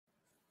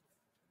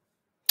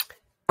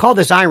Call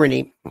this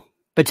irony.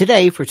 But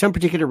today, for some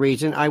particular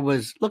reason, I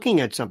was looking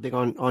at something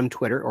on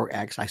Twitter, or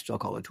X, I still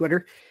call it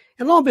Twitter.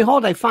 And lo and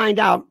behold, I find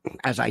out,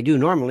 as I do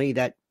normally,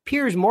 that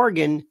Piers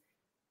Morgan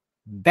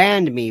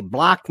banned me,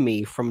 blocked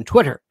me from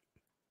Twitter.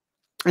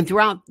 And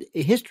throughout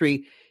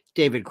history,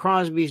 David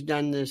Crosby's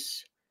done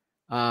this,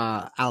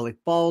 Alec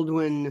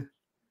Baldwin,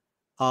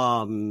 Keith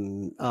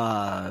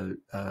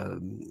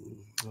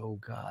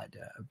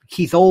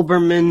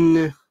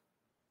Olbermann,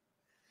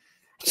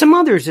 some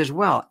others as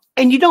well.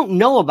 And you don't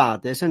know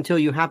about this until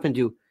you happen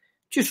to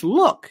just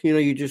look,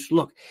 you just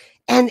look.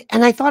 And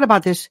I thought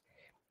about this,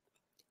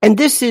 and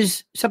this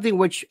is something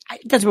which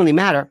it doesn't really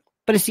matter,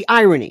 but it's the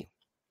irony.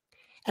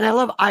 And I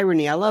love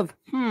irony. I love,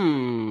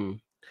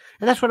 And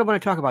that's what I want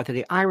to talk about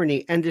today,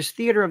 irony and this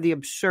theater of the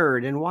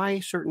absurd and why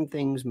certain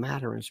things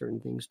matter and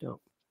certain things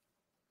don't.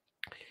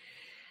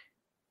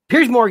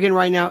 Piers Morgan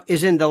right now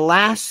is in the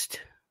last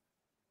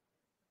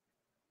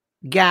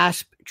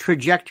gasp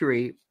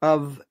trajectory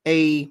of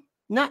a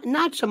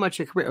not so much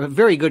a career, a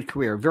very good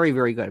career, very,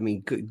 very good. I mean,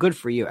 good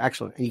for you,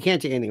 excellent. And you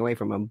can't take anything away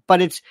from him,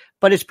 but it's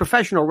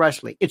professional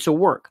wrestling. It's a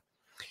work.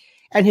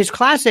 And his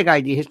classic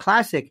idea,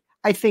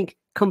 I think,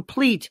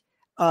 complete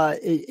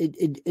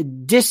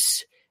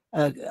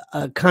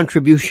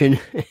contribution,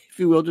 if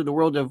you will, to the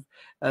world of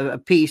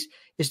peace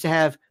is to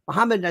have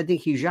Muhammad, I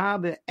think,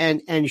 Hijab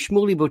and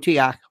Shmuley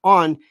Boutiaq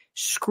on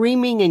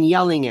screaming and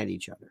yelling at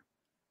each other.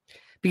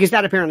 Because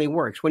that apparently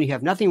works when you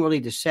have nothing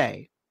really to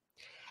say.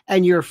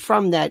 And you're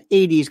from that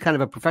 80s kind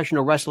of a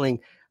professional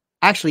wrestling,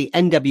 actually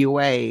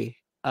NWA,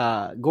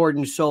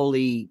 Gordon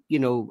Soley,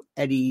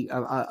 Eddie,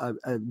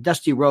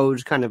 Dusty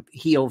Rhodes kind of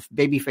heel,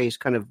 babyface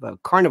kind of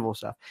carnival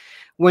stuff.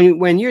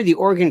 When you're the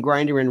organ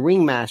grinder and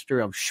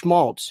ringmaster of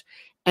Schmaltz,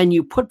 and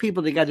you put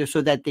people together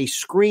so that they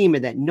scream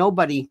and that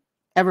nobody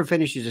ever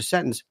finishes a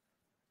sentence.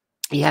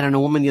 He had on a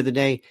woman the other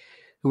day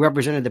who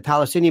represented the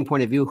Palestinian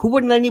point of view, who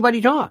wouldn't let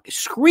anybody talk,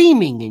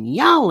 screaming and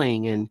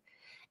yelling.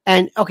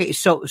 And okay,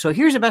 so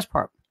here's the best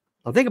part.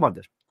 Now think about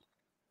this.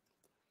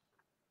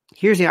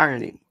 Here's the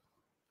irony.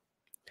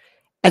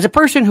 As a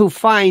person who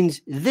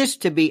finds this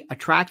to be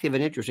attractive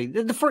and interesting,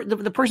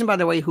 the person, by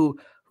the way, who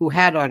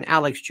had on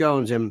Alex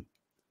Jones, and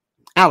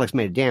Alex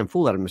made a damn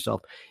fool out of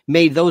himself,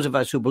 made those of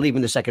us who believe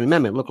in the Second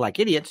Amendment look like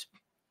idiots.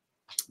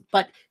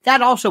 But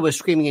that also was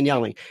screaming and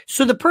yelling.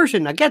 So the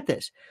person, now get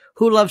this,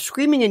 who loves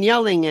screaming and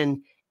yelling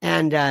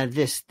and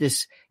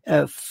this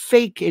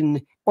fake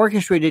and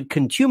orchestrated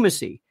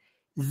contumacy,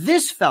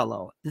 this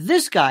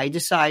guy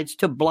decides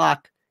to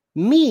block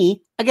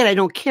me. Again, I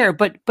don't care,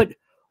 but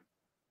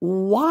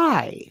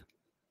why?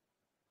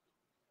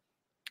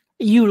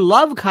 You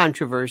love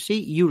controversy.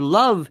 You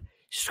love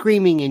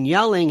screaming and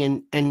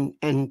yelling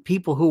and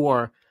people who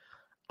are,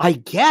 I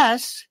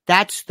guess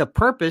that's the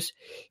purpose.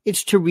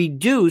 It's to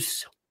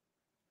reduce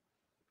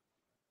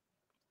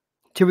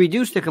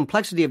the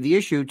complexity of the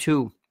issue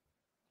to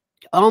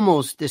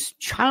almost this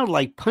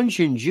childlike Punch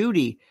and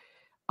Judy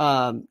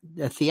the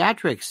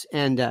theatrics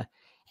and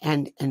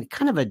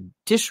kind of a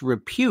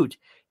disrepute.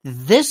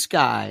 This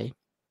guy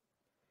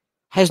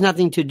has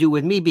nothing to do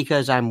with me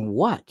because I'm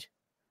what?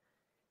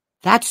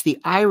 That's the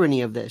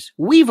irony of this.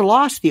 We've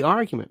lost the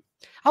argument.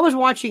 I was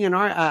watching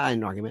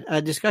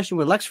a discussion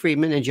with Lex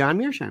Friedman and John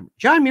Mearsheimer.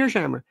 John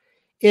Mearsheimer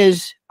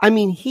is,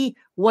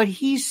 what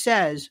he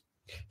says,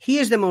 he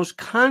is the most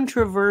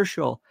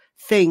controversial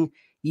thing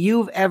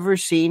you've ever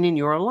seen in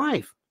your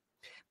life.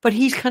 But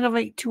he's kind of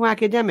like too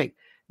academic.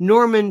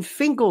 Norman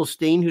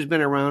Finkelstein, who's been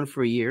around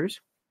for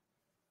years.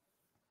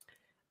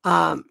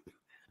 I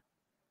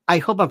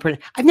hope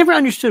I've never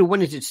understood,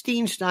 when is it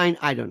Steinstein?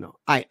 I don't know.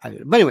 But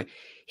anyway,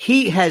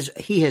 he has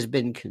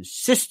been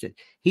consistent.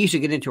 He used to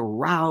get into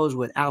rows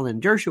with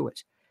Alan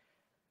Dershowitz.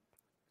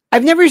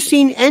 I've never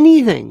seen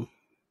anything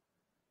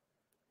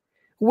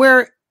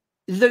where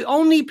the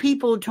only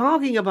people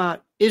talking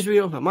about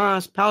Israel,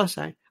 Hamas,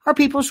 Palestine are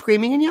people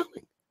screaming and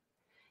yelling.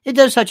 It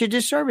does such a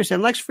disservice.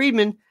 And Lex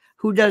Friedman,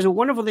 who does a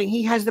wonderful thing,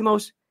 he has the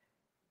most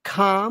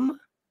calm,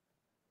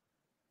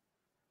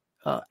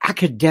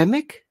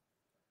 academic,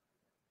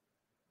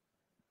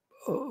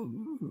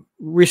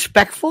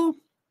 respectful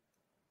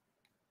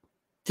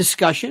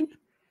discussion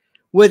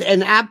with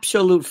an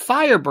absolute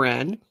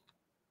firebrand,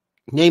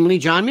 namely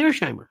John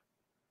Mearsheimer.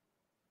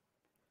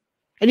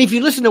 And if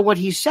you listen to what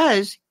he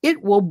says,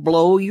 it will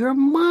blow your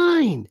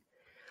mind.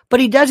 But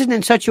he does it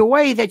in such a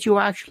way that you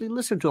actually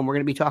listen to him. We're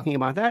going to be talking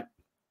about that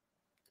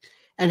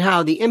and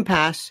how the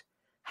impasse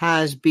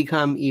has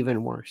become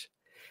even worse.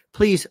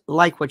 Please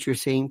like what you're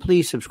seeing.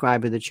 Please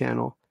subscribe to the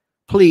channel.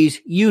 Please,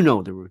 you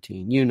know the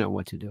routine. You know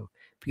what to do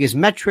because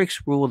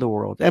metrics rule the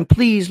world. And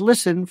please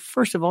listen,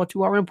 first of all,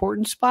 to our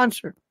important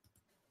sponsor.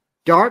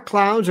 Dark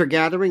clouds are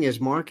gathering as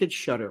markets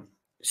shudder.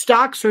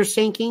 Stocks are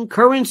sinking,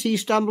 currency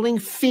stumbling,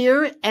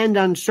 fear and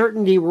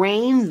uncertainty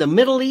reign. The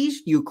Middle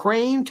East,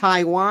 Ukraine,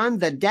 Taiwan,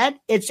 the debt,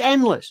 it's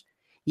endless.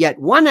 Yet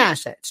one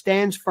asset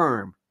stands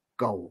firm,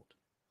 gold.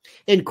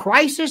 In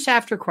crisis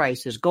after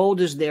crisis,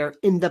 gold is there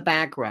in the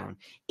background.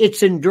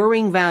 Its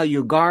enduring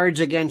value guards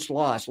against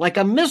loss, like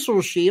a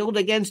missile shield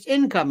against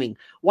incoming.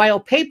 While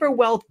paper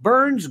wealth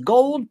burns,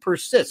 gold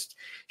persists.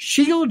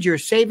 Shield your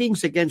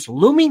savings against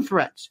looming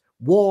threats,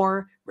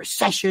 war,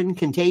 recession,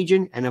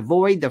 contagion, and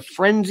avoid the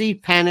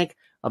frenzied panic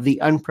of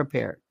the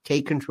unprepared.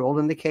 Take control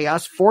in the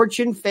chaos.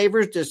 Fortune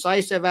favors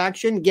decisive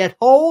action. Get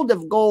hold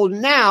of gold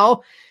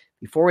now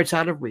before it's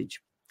out of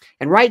reach.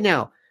 And right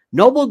now,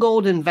 Noble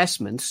Gold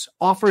Investments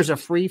offers a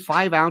free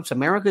 5-ounce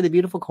America the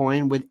Beautiful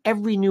coin with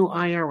every new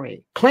IRA.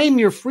 Claim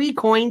your free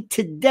coin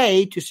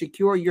today to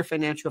secure your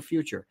financial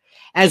future.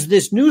 As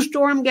this new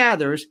storm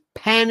gathers,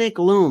 panic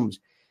looms.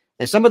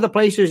 And some of the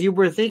places you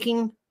were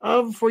thinking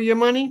of for your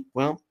money,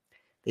 well,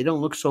 they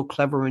don't look so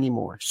clever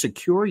anymore.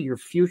 Secure your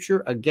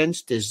future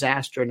against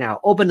disaster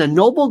now. Open a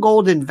Noble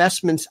Gold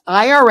Investments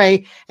IRA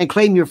and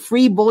claim your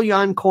free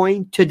bullion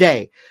coin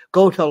today.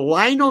 Go to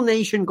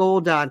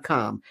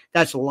LionelNationGold.com.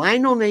 That's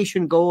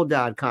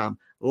LionelNationGold.com.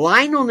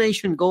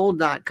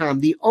 LionelNationGold.com,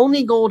 the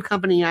only gold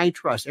company I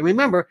trust. And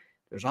remember,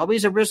 there's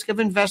always a risk of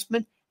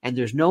investment and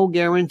there's no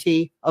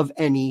guarantee of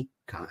any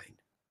kind.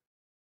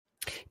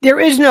 There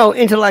is no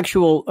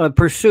intellectual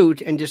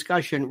pursuit and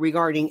discussion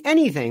regarding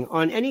anything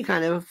on any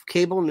kind of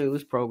cable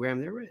news program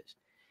there is.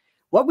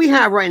 What we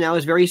have right now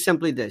is very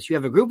simply this. You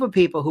have a group of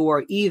people who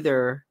are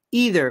either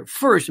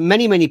first,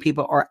 many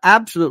people are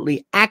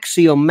absolutely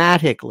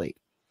axiomatically,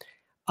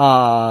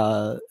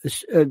 I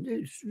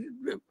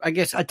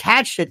guess,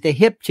 attached at the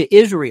hip to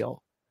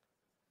Israel.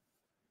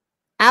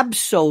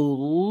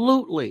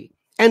 Absolutely.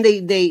 And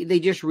they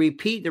just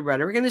repeat the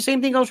rhetoric. And the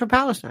same thing goes for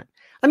Palestine.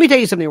 Let me tell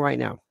you something right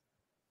now.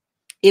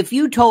 If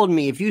you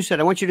said,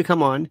 I want you to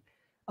come on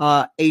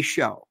a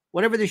show,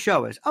 whatever the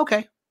show is,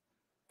 okay.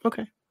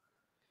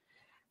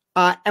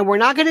 And we're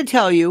not going to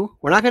tell you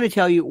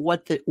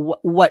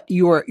what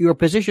your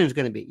position is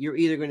going to be. You're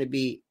either going to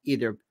be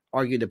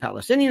argue the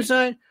Palestinian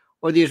side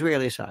or the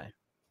Israeli side.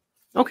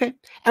 Okay.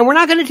 And we're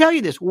not going to tell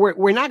you this.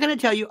 We're not going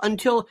to tell you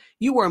until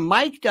you are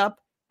mic'd up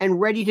and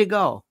ready to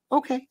go.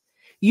 Okay.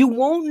 You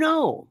won't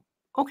know.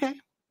 Okay.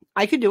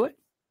 I could do it.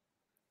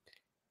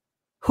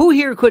 Who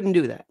here couldn't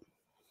do that?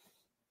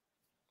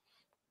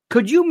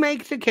 Could you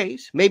make the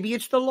case? Maybe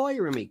it's the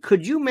lawyer in me.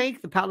 Could you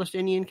make the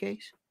Palestinian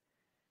case?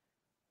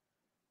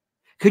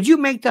 Could you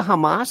make the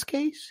Hamas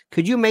case?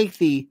 Could you make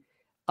the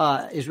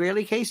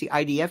Israeli case, the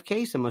IDF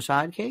case, the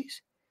Mossad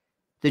case,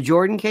 the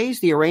Jordan case,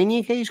 the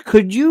Iranian case?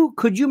 Could you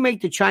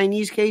make the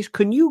Chinese case?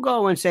 Can you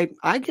go and say,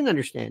 I can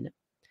understand it?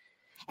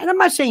 And I'm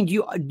not saying,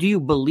 do you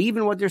believe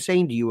in what they're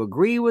saying? Do you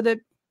agree with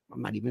it?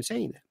 I'm not even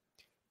saying that.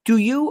 Do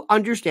you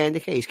understand the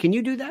case? Can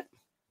you do that?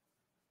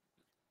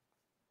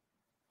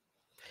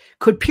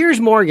 Could Piers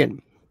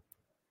Morgan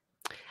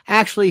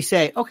actually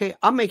say, okay,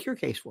 I'll make your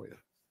case for you?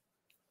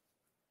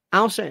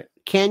 I'll say it.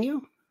 Can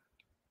you?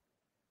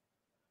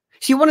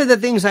 See, one of the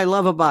things I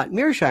love about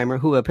Mearsheimer,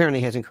 who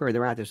apparently has incurred the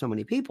wrath of so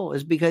many people,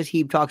 is because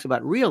he talks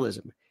about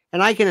realism.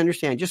 And I can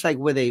understand, just like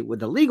with a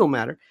legal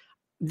matter,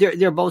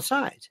 they're both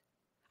sides.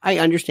 I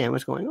understand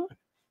what's going on.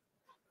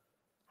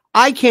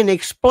 I can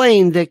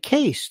explain the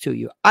case to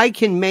you. I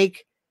can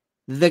make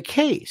the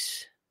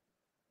case.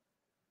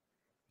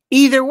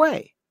 Either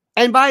way.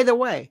 And by the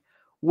way,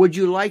 would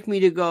you like me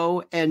to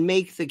go and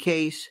make the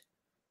case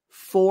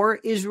for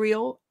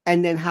Israel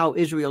and then how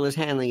Israel is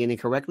handling it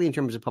incorrectly in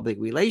terms of public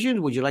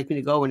relations? Would you like me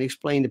to go and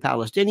explain the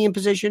Palestinian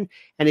position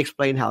and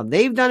explain how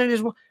they've done it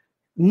as well?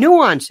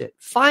 Nuance it,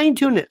 fine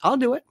tune it. I'll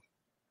do it.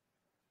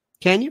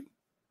 Can you?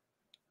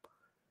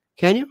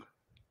 Can you?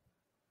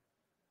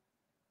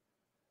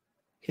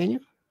 Can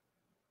you?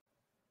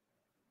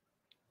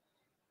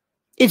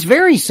 It's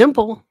very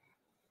simple.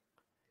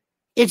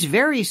 It's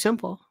very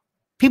simple.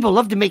 People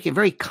love to make it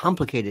very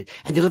complicated,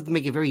 and they love to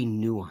make it very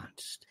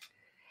nuanced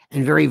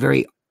and very,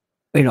 very,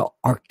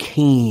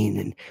 arcane.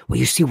 And well,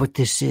 you see what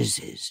this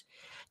is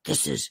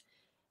this is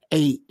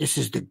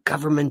the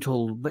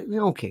governmental. But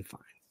okay,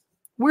 fine.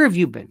 Where have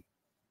you been?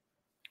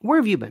 Where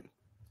have you been?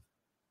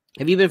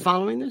 Have you been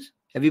following this?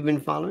 Have you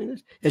been following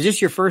this? Is this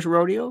your first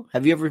rodeo?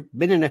 Have you ever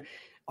been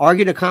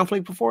argued a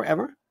conflict before?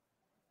 Ever?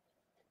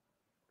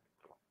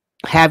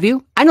 Have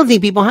you? I don't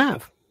think people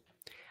have.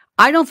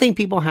 I don't think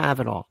people have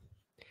at all.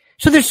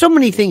 So there's so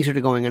many things that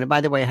are going on. And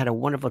by the way, I had a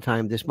wonderful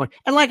time this morning.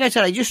 And like I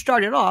said, I just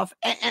started off,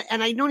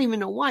 and I don't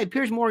even know why.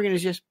 Piers Morgan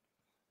is just...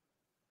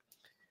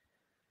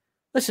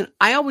 Listen,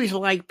 I always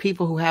like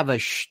people who have a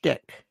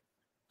shtick,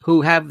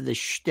 who have the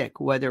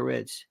shtick, whether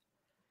it's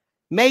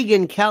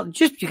Megyn Kelly,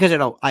 just because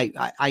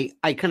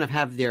I kind of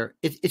have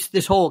it's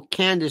this whole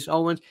Candace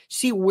Owens.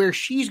 See where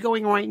she's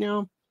going right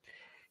now?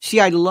 See,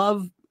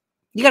 you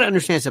got to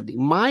understand something.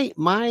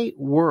 My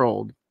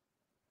world,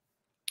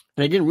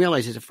 and I didn't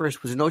realize this at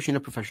first, was the notion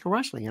of professional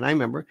wrestling. And I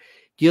remember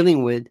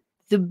dealing with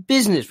the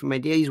business from my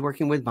days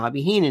working with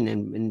Bobby Heenan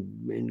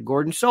and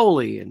Gordon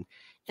Soley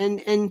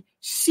and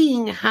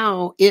seeing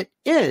how it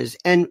is.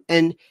 And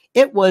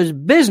it was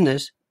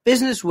business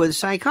with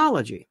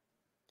psychology.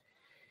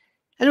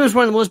 And it was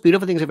one of the most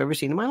beautiful things I've ever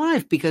seen in my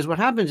life, because what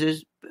happens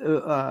is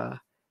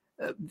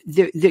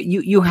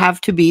you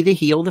have to be the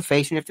heel, the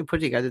face, and you have to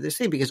put together this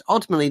thing, because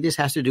ultimately this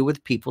has to do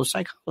with people's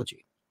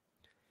psychology.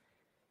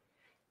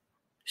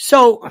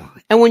 So,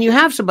 and when you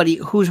have somebody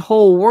whose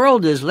whole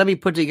world is, let me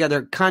put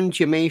together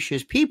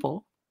contumacious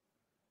people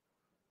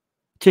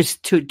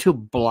to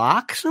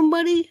block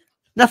somebody.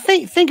 Now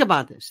think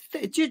about this.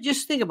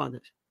 Just think about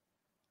this.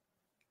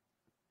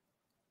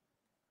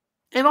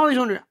 I've always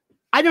wondered,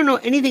 I don't know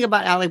anything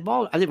about Alec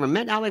Baldwin. I've never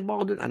met Alec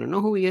Baldwin. I don't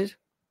know who he is.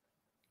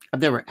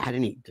 I've never had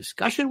any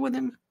discussion with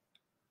him.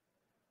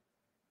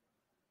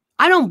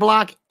 I don't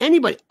block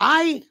anybody.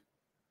 I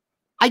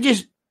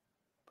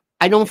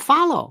don't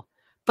follow.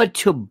 But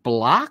to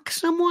block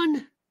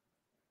somebody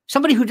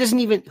who doesn't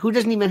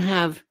even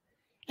have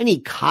any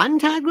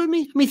contact with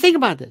me. I mean, think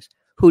about this.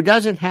 Who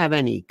doesn't have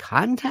any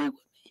contact with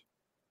me?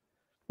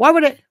 Why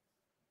would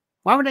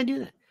I do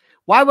that?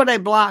 Why would I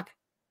block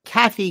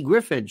Kathy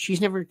Griffin? She's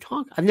never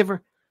talked. I've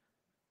never.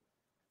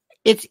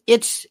 It's.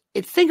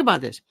 Think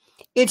about this.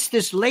 It's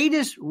this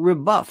latest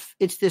rebuff.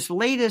 It's this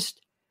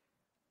latest,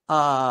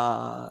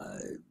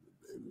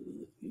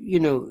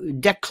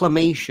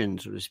 declamation,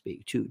 so to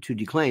speak, to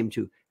declaim,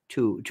 to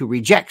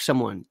reject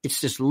someone.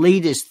 It's this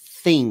latest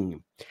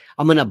thing.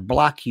 I'm going to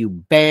block you,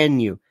 ban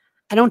you.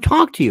 I don't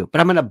talk to you, but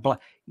I'm going to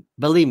block.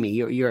 Believe me,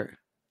 you're.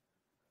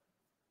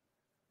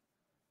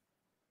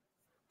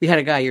 We had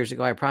a guy years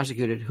ago I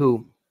prosecuted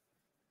who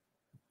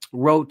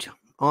wrote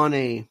on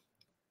a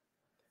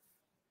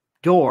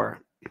door.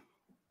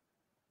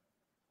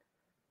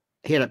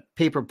 He had a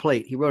paper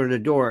plate. He wrote on a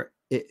door,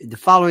 the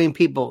following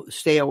people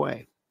stay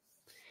away.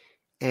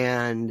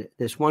 And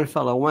this one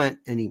fellow went,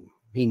 and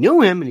he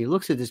knew him, and he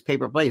looks at this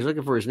paper plate. He's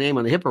looking for his name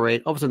on the hit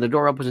parade. All of a sudden, the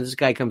door opens, and this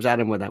guy comes at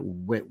him with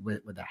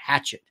a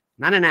hatchet.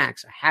 Not an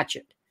axe, a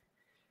hatchet.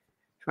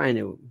 Trying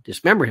to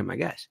dismember him, I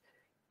guess.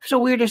 So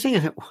weird thing.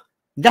 I thought,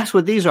 that's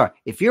what these are.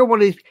 If you're one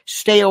of these,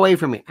 stay away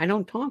from me. I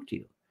don't talk to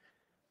you.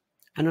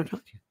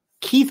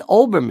 Keith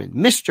Olbermann,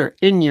 Mr.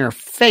 In Your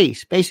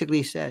Face,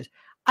 basically says,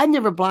 I've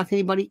never blocked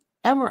anybody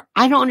ever.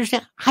 I don't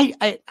understand.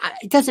 It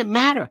doesn't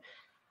matter.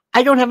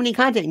 I don't have any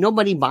contact.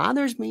 Nobody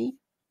bothers me.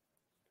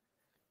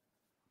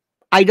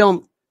 I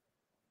don't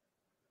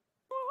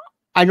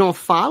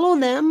follow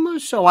them,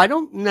 so I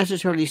don't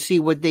necessarily see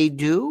what they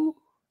do.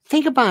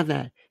 Think about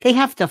that. They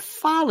have to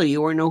follow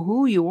you or know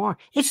who you are.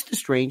 It's the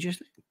strangest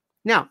thing.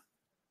 Now,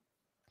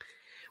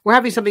 we're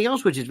having something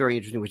else which is very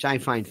interesting, which I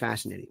find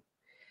fascinating.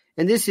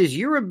 And this is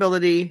your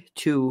ability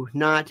to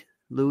not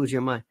lose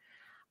your mind.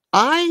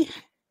 I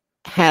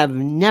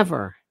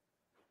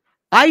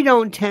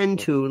don't tend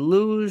to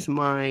lose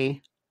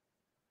my...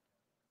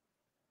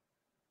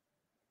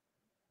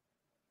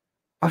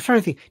 I was trying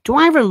to think, do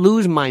I ever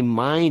lose my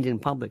mind in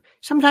public?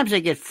 Sometimes I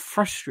get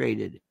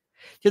frustrated.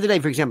 The other day,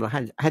 for example,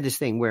 I had this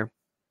thing where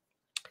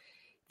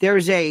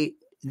there's a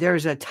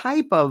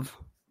type of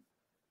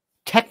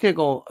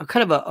technical,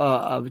 kind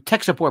of a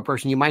tech support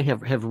person you might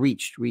have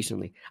reached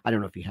recently. I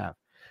don't know if you have.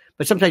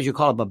 But sometimes you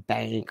call up a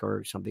bank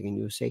or something and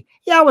you say,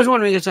 yeah, I was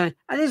wondering, this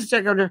is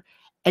check order.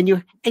 And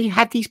you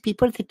have these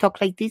people that talk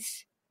like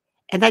this,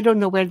 and I don't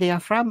know where they are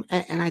from.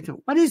 And I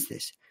don't, what is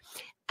this?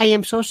 I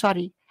am so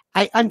sorry.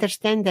 I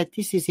understand that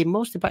this is a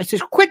most important. It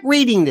says, quit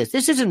reading this.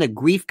 This isn't a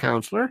grief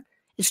counselor.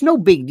 It's no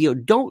big deal.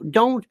 Don't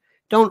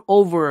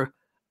over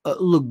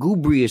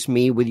lugubrious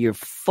me with your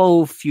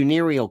faux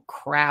funereal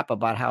crap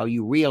about how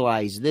you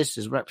realize this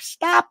is right.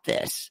 Stop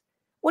this.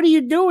 What are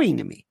you doing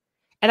to me?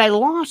 And I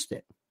lost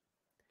it.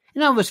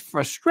 And that was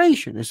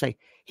frustration. It's like,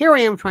 here I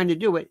am trying to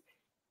do it.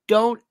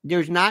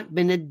 There's not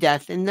been a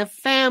death in the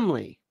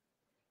family.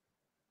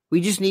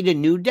 We just need a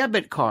new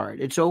debit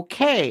card. It's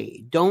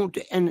okay.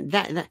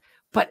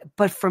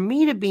 But for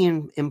me to be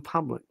in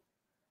public,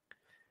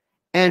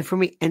 and for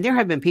me, and there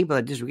have been people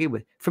that disagree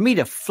with, for me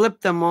to flip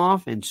them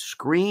off and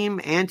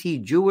scream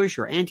anti-Jewish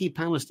or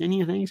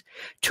anti-Palestinian things,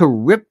 to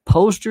rip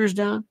posters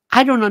down,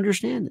 I don't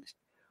understand this.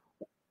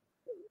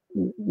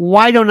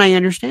 Why don't I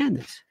understand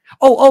this?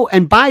 Oh,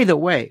 and by the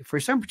way, for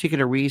some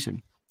particular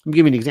reason, I'm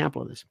giving an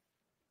example of this.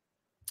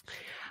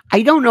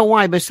 I don't know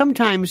why, but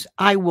sometimes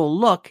I will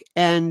look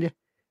and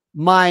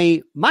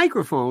my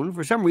microphone,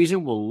 for some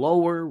reason, will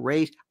lower,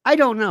 raise. I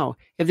don't know.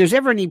 If there's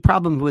ever any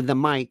problems with the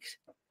mics,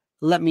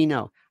 let me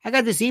know. I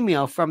got this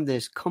email from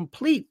this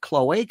complete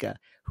cloaca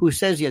who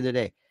says the other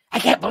day, I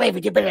can't believe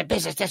it. You've been in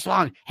business this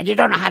long and you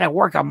don't know how to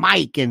work a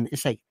mic. And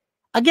it's like,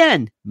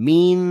 again,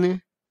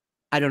 mean.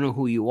 I don't know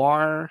who you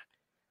are.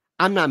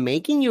 I'm not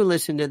making you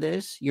listen to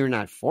this. You're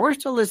not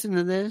forced to listen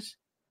to this.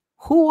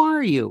 Who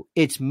are you?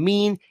 It's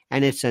mean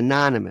and it's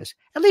anonymous.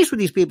 At least with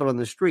these people on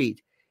the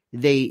street,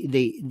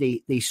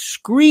 they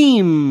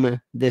scream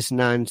this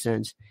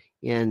nonsense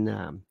in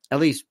at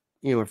least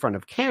in front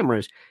of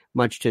cameras,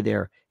 much to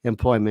their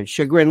employment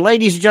chagrin.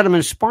 Ladies and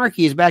gentlemen,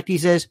 Sparky is back. He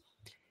says,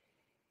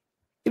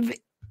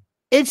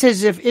 it's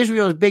as if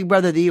Israel's big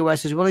brother, the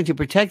U.S., is willing to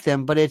protect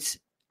them, but it's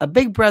a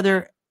big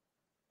brother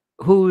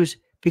who's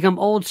become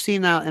old,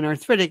 senile, and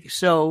arthritic,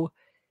 so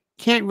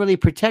can't really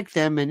protect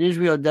them, and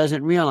Israel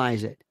doesn't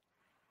realize it.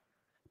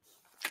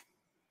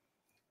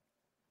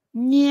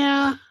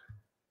 Yeah.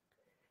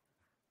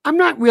 I'm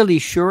not really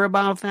sure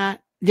about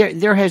that.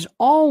 There has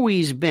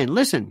always been,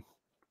 listen,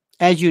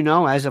 as you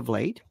know, as of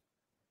late,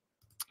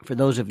 for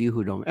those of you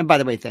who don't, and by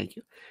the way, thank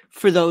you,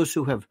 for those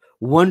who have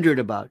wondered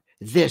about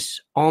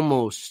this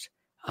almost,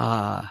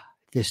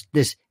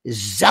 this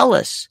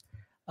zealous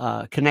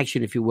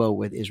connection, if you will,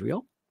 with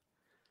Israel.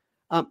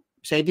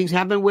 Same things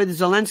happen with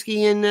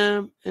Zelensky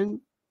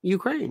in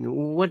Ukraine.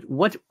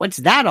 What's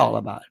that all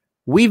about?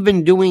 We've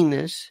been doing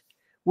this.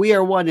 We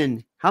are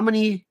in how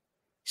many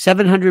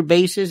 700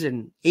 bases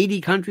in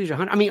 80 countries?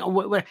 100?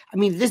 I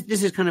mean,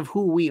 this is kind of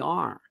who we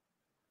are.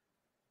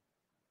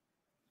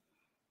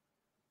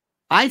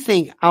 I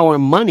think our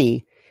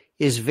money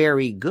is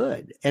very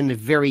good and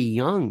very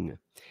young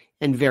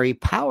and very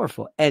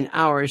powerful. And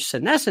our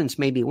senescence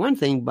may be one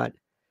thing, but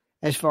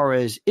as far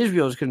as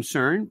Israel is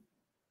concerned,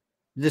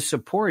 the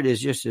support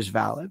is just as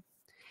valid.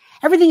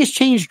 Everything has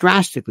changed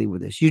drastically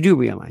with this. You do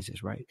realize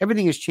this, right?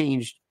 Everything has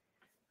changed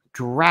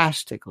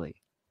drastically.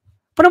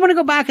 But I want to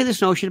go back to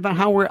this notion about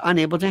how we're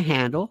unable to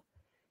handle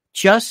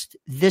just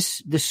the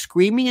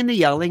screaming and the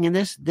yelling and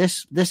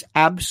this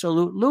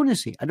absolute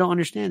lunacy. I don't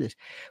understand this.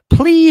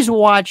 Please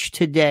watch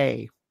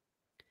today.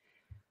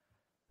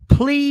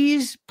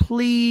 Please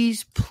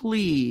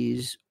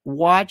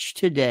watch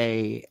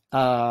today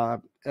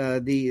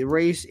the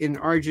race in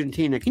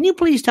Argentina. Can you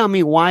please tell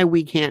me why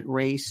we can't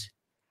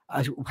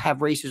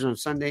have races on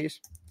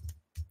Sundays?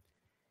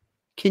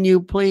 Can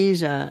you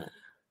please tell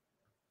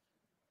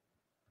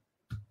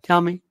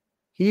me?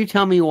 Can you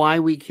tell me why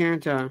we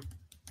can't do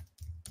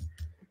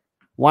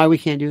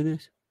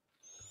this?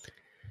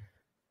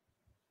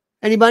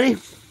 Anybody?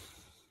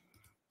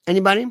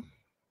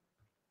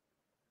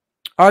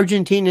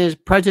 Argentina's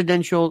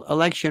presidential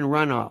election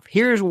runoff.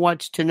 Here's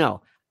what's to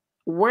know.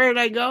 Where did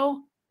I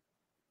go?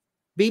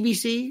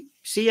 BBC,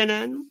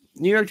 CNN,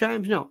 New York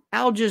Times? No,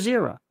 Al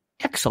Jazeera.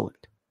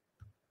 Excellent.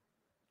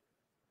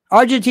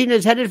 Argentina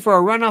is headed for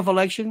a runoff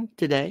election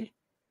today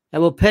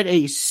that will pit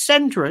a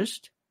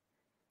centrist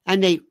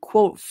and a,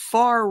 quote,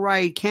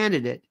 far-right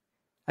candidate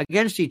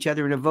against each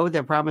other in a vote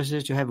that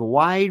promises to have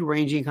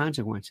wide-ranging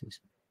consequences.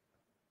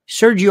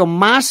 Sergio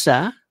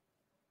Massa,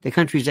 the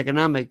country's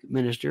economic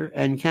minister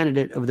and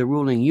candidate of the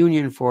ruling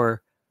Union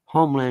for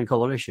Homeland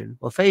Coalition,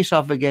 will face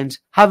off against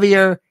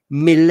Javier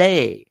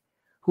Milei,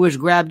 who has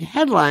grabbed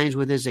headlines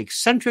with his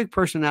eccentric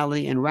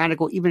personality and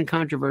radical, even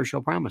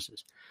controversial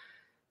promises.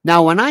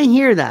 Now, when I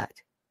hear that,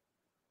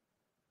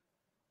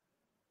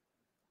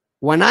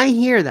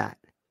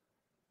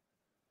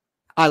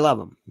 I love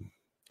him.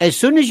 As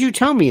soon as you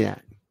tell me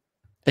that,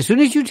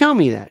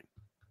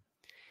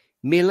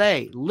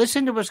 Milei,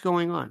 listen to what's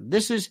going on.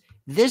 This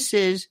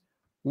is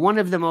one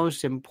of the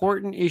most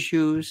important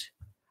issues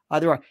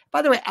there are.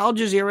 By the way, Al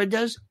Jazeera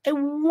does a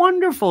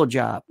wonderful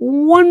job.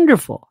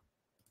 Wonderful.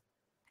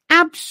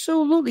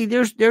 Absolutely.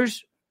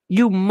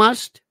 You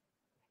must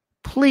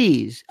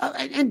please,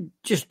 and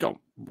just don't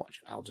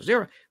watch Al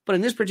Jazeera. But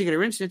in this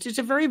particular instance, it's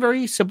a very,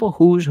 very simple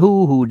who's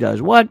who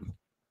does what.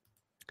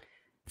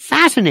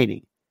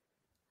 Fascinating.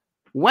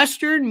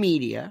 Western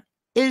media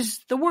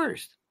is the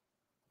worst.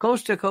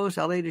 Coast to coast,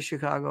 LA to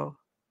Chicago.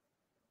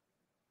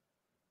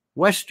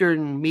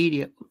 Western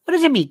media. What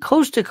does it mean?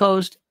 Coast to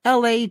coast,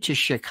 LA to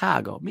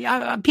Chicago. I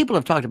mean, people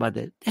have talked about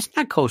that. That's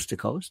not coast to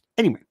coast.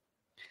 Anyway,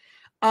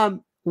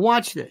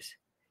 watch this.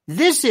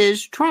 This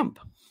is Trump.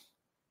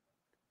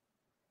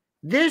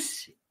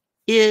 This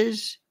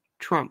is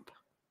Trump.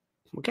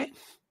 Okay?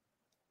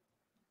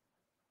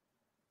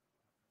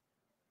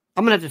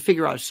 I'm going to have to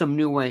figure out some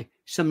new way,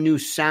 some new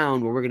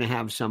sound where we're going to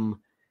have some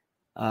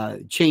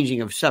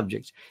changing of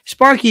subjects.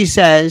 Sparky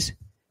says,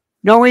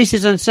 no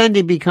races on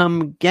Sunday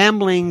become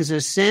gambling's a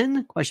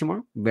sin? ?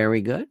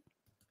 Very good.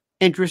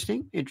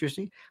 Interesting.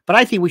 But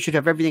I think we should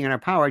have everything in our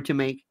power to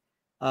make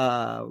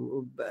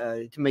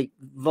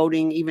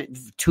voting even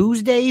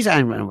Tuesdays. I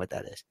don't know what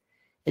that is.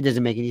 It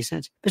doesn't make any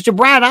sense. Mr.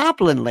 Brad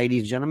Oplin,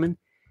 ladies and gentlemen.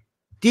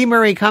 D.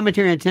 Murray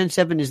commentary on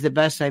 10-7 is the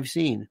best I've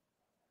seen.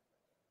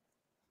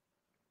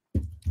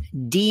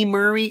 D.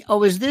 Murray.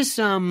 Oh, is this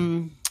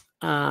the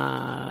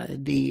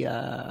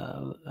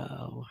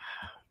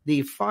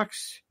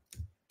Fox?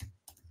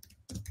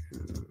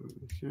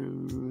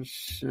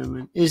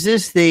 Is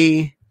this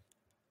the?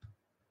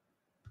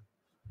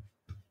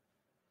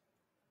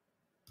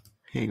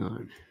 Hang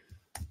on.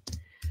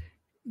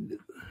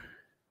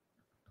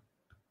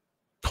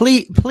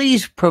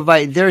 Please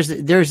provide. There's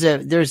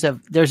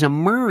a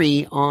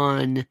Murray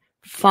on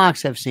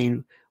Fox I've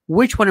seen.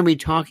 Which one are we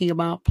talking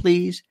about,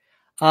 please?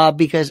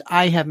 Because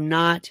I have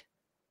not.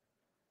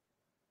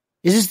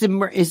 Is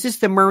this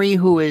the Murray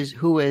who is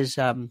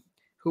in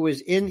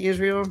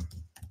Israel?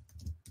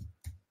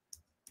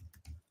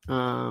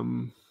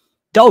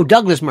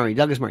 Douglas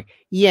Murray.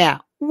 Yeah.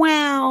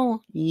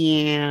 Well,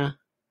 yeah.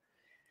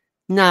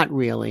 Not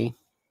really.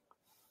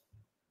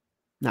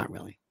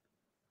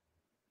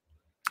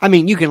 I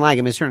mean, you can like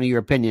him. It's certainly your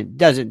opinion.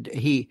 Doesn't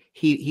he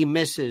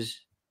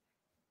misses?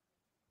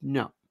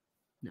 No.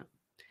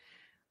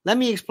 Let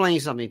me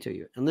explain something to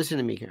you, and listen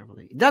to me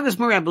carefully. Douglas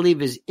Murray, I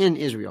believe, is in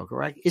Israel,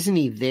 correct? Isn't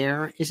he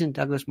there? Isn't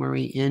Douglas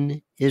Murray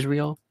in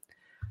Israel?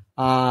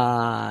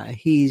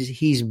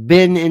 He's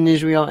been in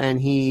Israel, and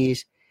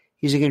he's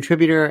a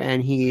contributor,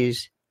 and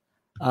he's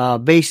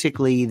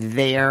basically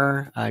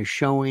there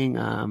showing.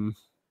 Let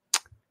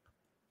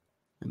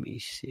me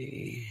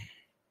see.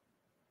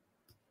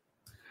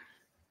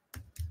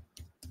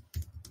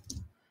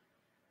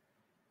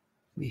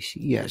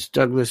 Yes,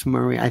 Douglas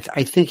Murray. I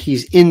think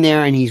he's in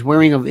there, and he's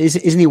wearing a.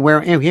 Isn't he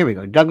wearing? Oh, here we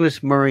go. Douglas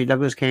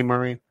K.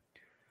 Murray.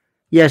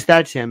 Yes,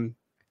 that's him.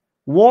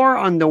 War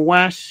on the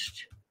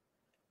West.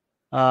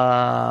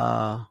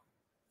 How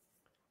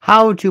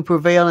to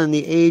prevail in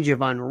the age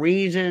of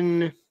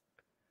unreason.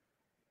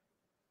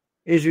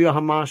 Israel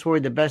Hamas war,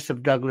 the best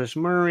of Douglas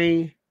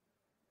Murray.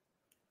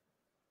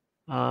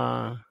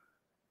 Yeah,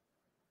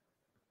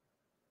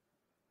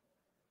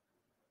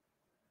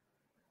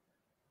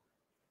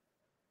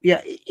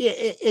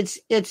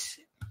 it's.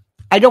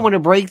 I don't want to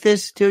break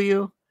this to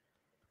you.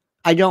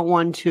 I don't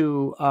want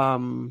to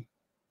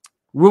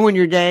ruin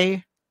your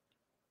day.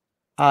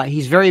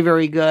 He's very,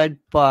 very good,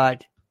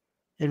 but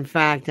in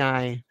fact,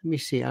 let me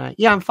see.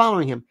 I'm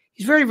following him.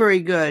 He's very, very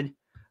good,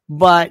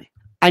 but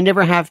I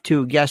never have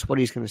to guess what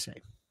he's going to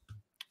say.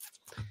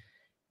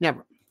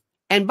 Never.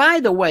 And by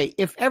the way,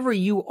 if ever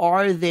you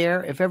are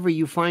there, if ever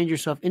you find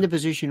yourself in a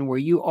position where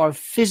you are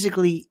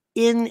physically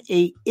in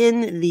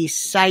the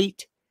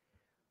site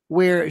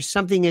where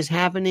something is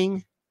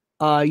happening,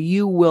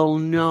 you will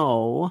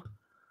know.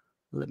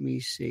 Let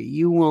me see.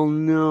 You will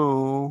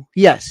know.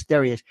 Yes,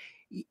 there he is.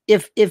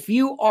 If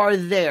you are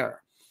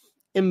there,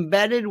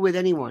 embedded with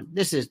anyone,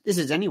 this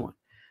is anyone,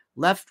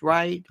 left,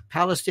 right,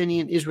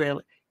 Palestinian,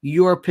 Israel,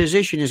 your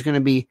position is going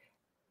to be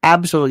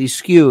absolutely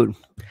skewed.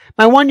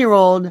 My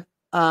 1-year-old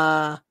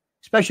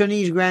special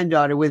needs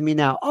granddaughter with me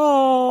now.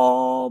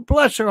 Oh,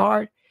 bless her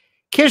heart.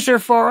 Kiss her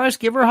for us.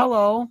 Give her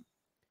hello.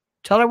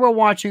 Tell her we're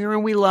watching her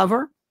and we love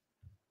her.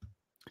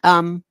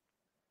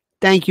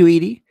 Thank you,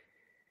 Edie.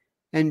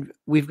 And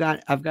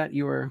I've got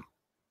your,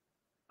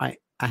 I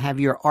have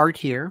your art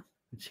here.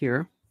 It's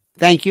here.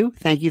 Thank you.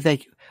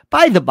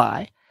 By the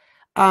by,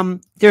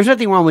 there's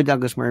nothing wrong with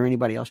Douglas Murray or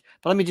anybody else.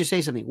 But let me just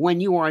say something. When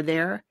you are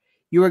there,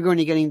 you are going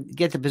to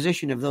get the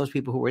position of those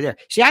people who were there.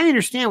 See, I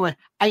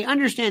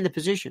understand the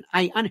position.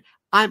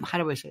 I'm how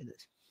do I say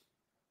this?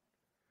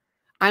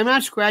 I'm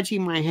not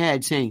scratching my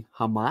head saying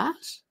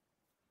Hamas,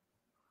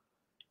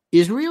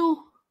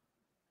 Israel,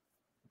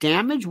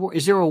 damage.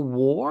 Is there a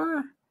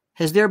war?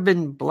 Has there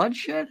been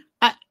bloodshed?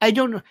 I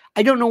don't know.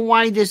 I don't know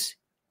why this.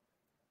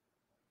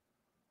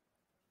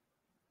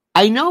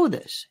 I know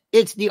this.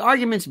 It's the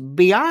arguments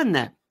beyond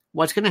that.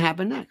 What's going to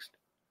happen next?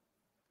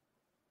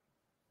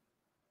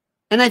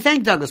 And I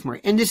thank Douglas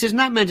Murray. And this is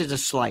not meant as a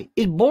slight.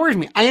 It bores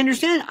me. I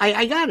understand.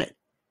 I got it.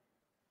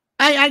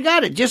 I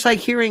got it. Just like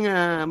hearing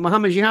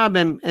Muhammad Jihad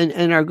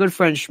and our good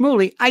friend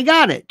Shmuley, I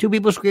got it. Two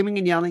people screaming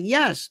and yelling.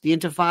 Yes. The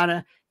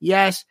Intifada.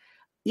 Yes.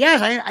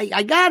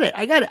 I got it.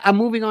 I'm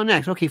moving on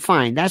next. Okay,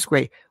 fine. That's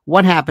great.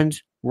 What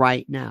happens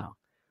right now?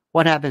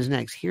 What happens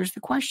next? Here's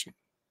the question.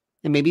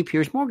 And maybe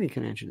Piers Morgan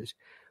can answer this.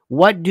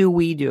 What do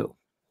we do?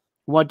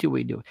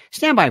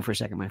 Stand by for a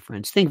second, my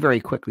friends. Think very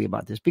quickly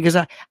about this, because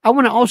I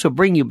want to also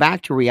bring you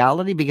back to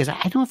reality, because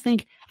I don't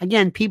think,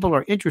 again, people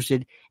are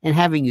interested in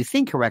having you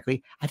think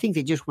correctly. I think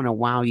they just want to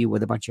wow you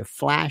with a bunch of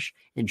flash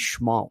and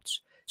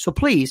schmaltz. So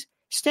please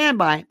stand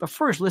by, but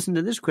first listen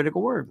to this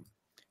critical word.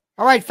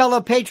 All right,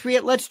 fellow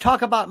patriot, let's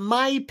talk about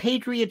My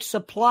Patriot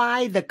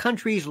Supply, the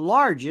country's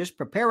largest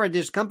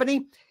preparedness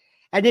company.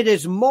 And it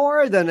is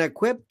more than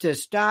equipped to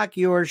stock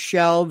your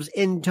shelves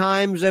in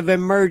times of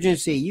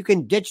emergency. You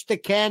can ditch the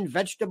canned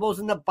vegetables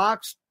in the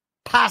box,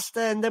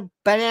 pasta and the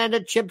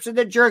banana chips and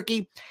the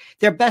jerky.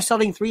 Their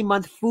best-selling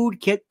 3-month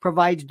food kit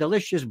provides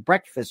delicious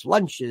breakfasts,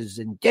 lunches,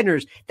 and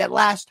dinners that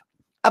last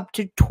up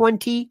to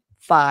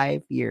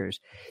 25 years.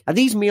 Now,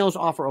 these meals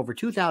offer over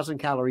 2,000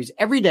 calories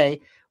every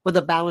day, with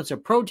a balance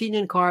of protein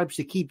and carbs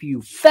to keep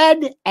you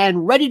fed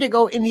and ready to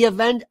go in the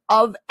event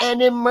of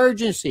an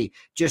emergency.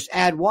 Just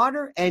add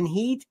water and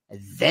heat,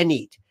 then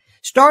eat.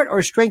 Start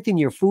or strengthen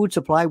your food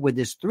supply with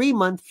this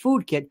 3-month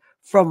food kit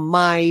from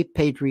My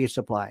Patriot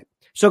Supply.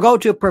 So go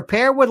to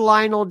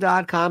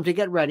preparewithlionel.com to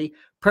get ready.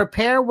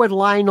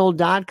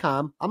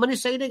 Preparewithlionel.com. I'm going to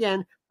say it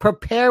again.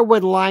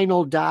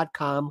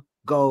 Preparewithlionel.com.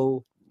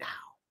 Go.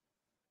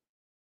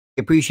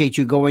 Appreciate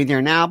you going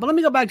there now, but let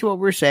me go back to what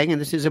we're saying, and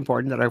this is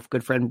important that our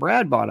good friend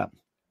Brad brought up.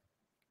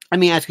 Let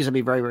me ask you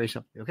something very, very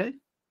simple, okay?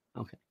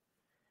 Okay.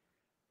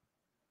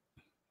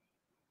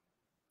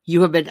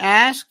 You have been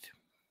asked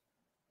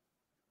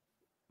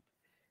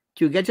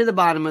to get to the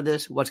bottom of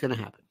this. What's going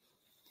to happen?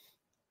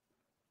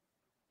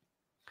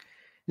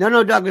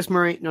 No, Douglas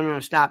Murray. No,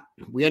 stop.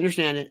 We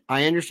understand it.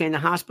 I understand the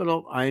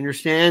hospital. I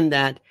understand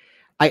that.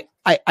 I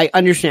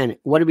understand it.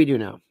 What do we do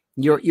now?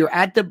 You're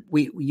at the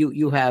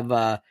you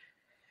have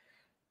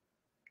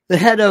the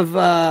head of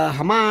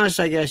Hamas,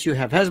 I guess. You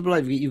have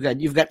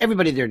Hezbollah. You've got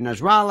everybody there,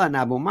 Nasrallah and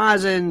Abu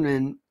Mazen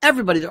and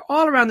everybody. They're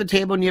all around the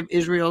table, and you have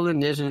Israel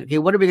and this. And okay,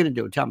 what are we going to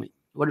do? Tell me.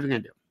 What are we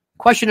going to do?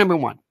 Question number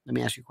 1. Let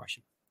me ask you a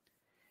question.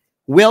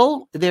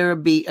 Will there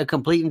be a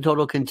complete and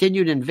total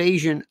continued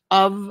invasion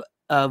of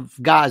of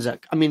Gaza.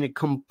 I mean, a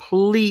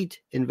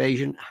complete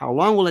invasion. How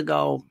long will it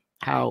go?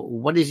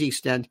 What is the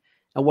extent?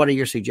 And what are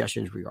your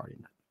suggestions regarding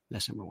that?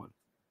 That's number one.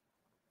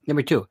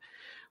 Number two,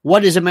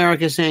 what is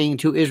America saying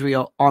to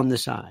Israel on the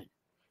side?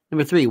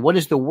 Number three, what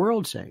is the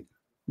world saying?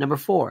 Number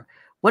four,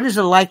 what is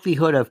the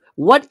likelihood of,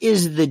 what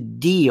is the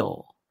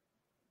deal?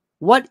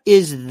 What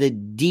is the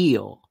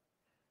deal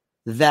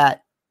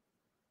that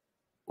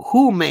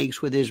who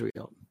makes with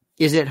Israel?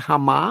 Is it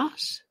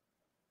Hamas?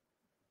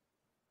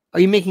 Are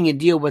you making a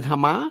deal with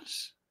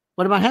Hamas?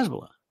 What about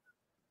Hezbollah?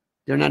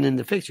 They're not in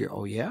the picture.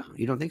 Oh, yeah?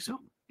 You don't think so?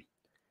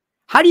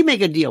 How do you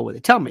make a deal with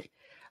it? Tell me.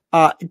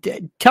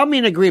 Tell me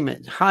an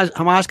agreement.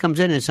 Hamas comes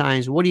in and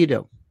signs. What do you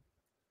do?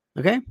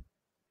 Okay?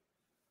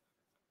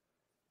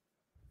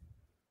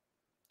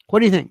 What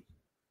do you think?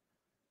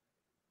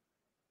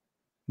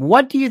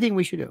 What do you think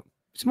we should do?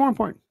 It's more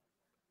important.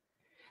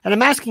 And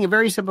I'm asking a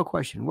very simple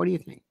question. What do you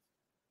think?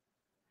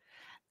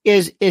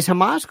 Is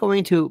Hamas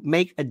going to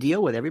make a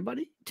deal with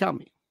everybody? Tell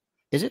me.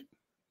 Is it?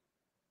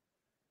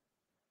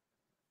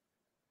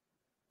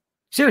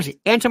 Seriously,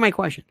 answer my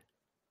question.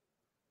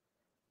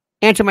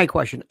 Answer my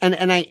question.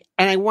 And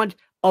I want,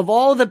 of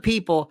all the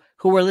people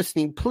who are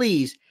listening,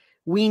 please,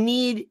 we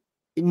need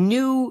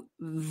new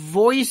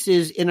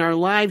voices in our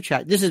live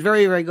chat. This is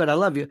very, very good. I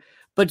love you.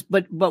 But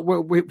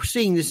we're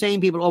seeing the same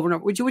people over and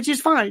over, which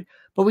is fine,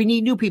 but we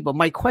need new people.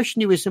 My question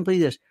to you is simply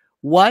this.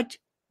 What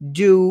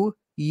do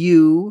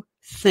you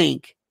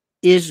think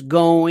is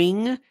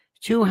going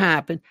to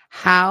happen?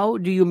 How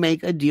do you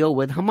make a deal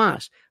with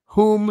Hamas?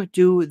 Whom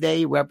do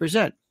they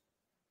represent?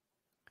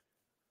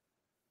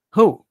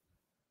 Who?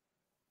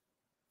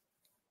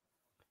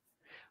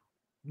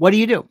 What do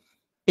you do?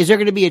 Is there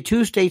going to be a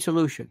two-state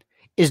solution?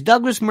 Is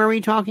Douglas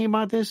Murray talking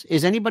about this?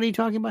 Is anybody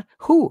talking about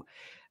who?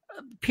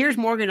 Piers,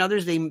 Morgan, and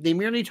others, they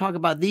merely talk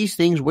about these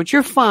things, which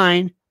are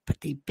fine, but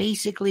they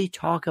basically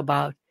talk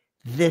about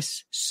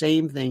this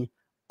same thing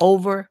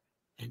over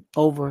and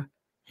over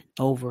and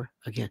over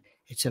again.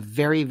 It's a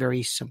very,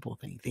 very simple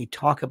thing. They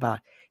talk about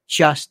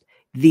just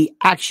the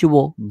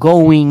actual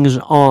goings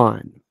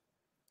on.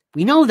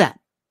 We know that.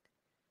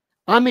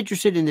 I'm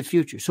interested in the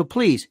future. So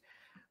please,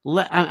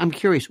 I'm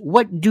curious.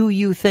 What do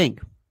you think?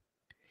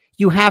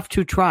 You have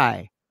to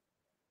try.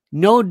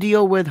 No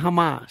deal with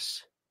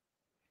Hamas.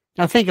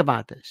 Now think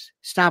about this.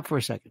 Stop for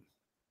a second.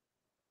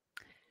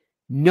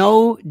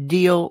 No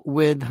deal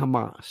with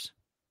Hamas.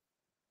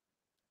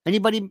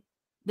 Anybody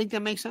think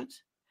that makes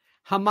sense?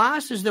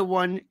 Hamas is the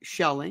one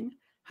shelling.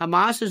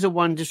 Hamas is the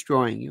one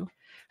destroying you.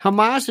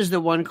 Hamas is the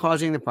one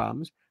causing the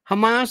problems.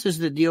 Hamas is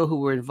the deal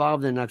who were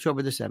involved in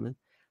October the 7th.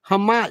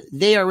 Hamas,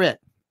 they are it,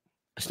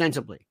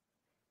 ostensibly.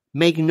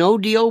 Make no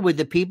deal with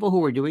the people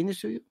who are doing this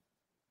to you.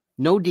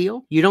 No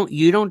deal. You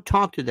don't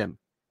talk to them.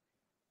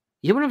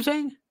 You hear what I'm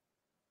saying?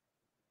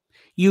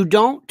 You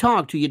don't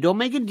talk to, you don't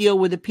make a deal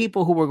with the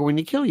people who are going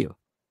to kill you.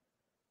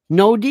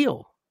 No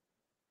deal.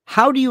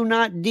 How do you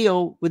not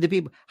deal with the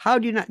people? How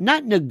do you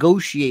not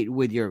negotiate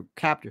with your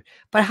captor?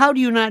 But how do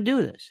you not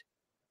do this?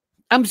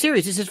 I'm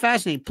serious. This is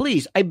fascinating.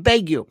 Please, I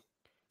beg you,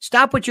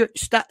 stop what you're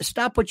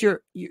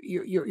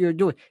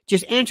doing.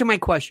 Just answer my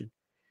question.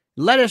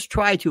 Let us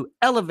try to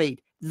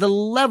elevate the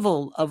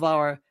level of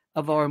our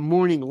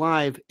morning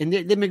live, and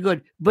they've been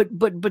good.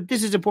 But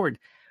this is important.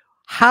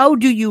 How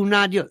do you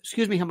not deal?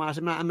 Excuse me, Hamas.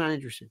 I'm not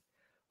interested.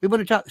 We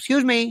want to talk.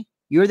 Excuse me.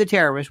 You're the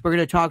terrorist. We're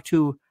going to talk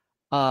to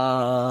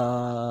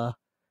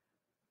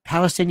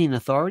Palestinian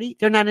Authority.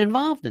 They're not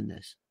involved in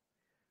this.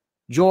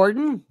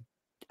 Jordan,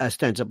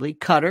 ostensibly.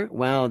 Qatar.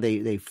 Well,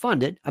 they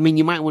fund it. I mean,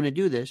 you might want to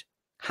do this.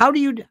 How do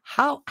you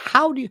tell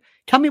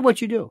me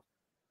what you do?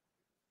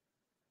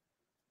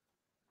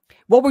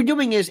 What we're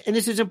doing is, and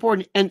this is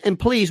important, and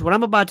please, what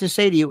I'm about to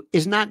say to you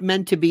is not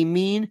meant to be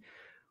mean.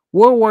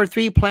 World War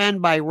III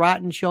planned by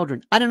rotten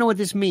children. I don't know what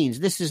this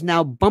means. This is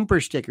now bumper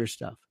sticker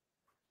stuff.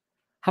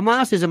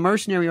 Hamas is a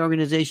mercenary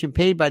organization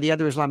paid by the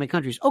other Islamic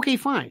countries. Okay,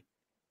 fine.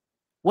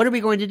 What are we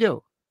going to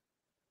do?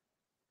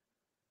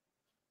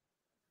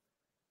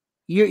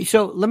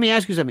 So let me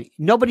ask you something.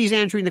 Nobody's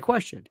answering the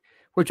question.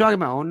 We're talking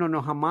about, oh,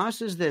 no,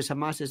 Hamas is this,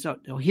 Hamas is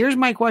that. No, here's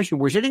my question.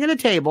 We're sitting at a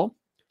table,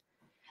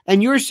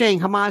 and you're saying,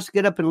 Hamas,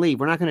 get up and leave.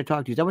 We're not going to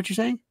talk to you. Is that what you're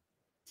saying?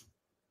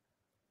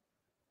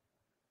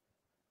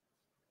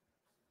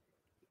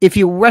 If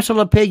you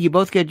wrestle a pig, you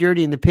both get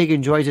dirty and the pig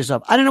enjoys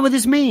itself. I don't know what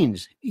this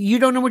means. You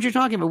don't know what you're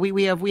talking about.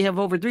 We have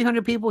over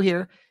 300 people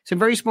here, some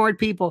very smart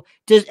people.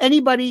 Is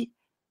anybody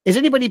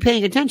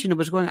paying attention to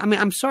what's going on? I mean,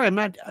 I'm sorry, I'm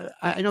not.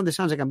 I know this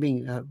sounds like I'm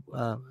being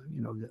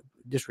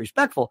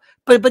disrespectful,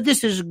 but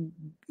this is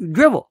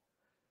drivel.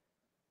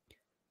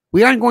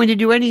 We aren't going to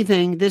do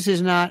anything. This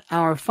is not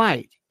our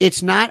fight.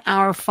 It's not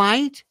our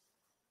fight.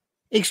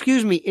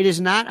 Excuse me. It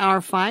is not our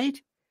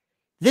fight.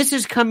 This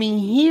is coming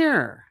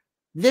here.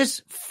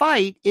 This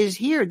fight is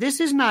here.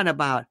 This is not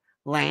about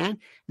land.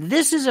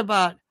 This is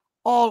about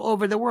all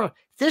over the world.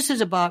 This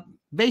is about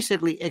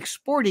basically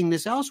exporting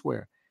this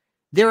elsewhere.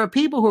 There are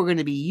people who are going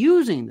to be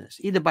using this,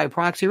 either by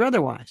proxy or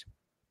otherwise.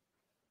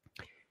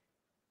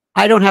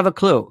 I don't have a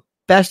clue.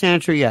 Best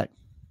answer yet.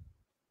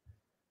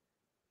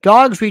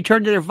 Dogs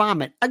return to their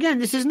vomit. Again,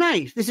 this is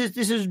nice. This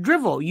is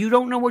drivel. You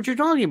don't know what you're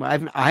talking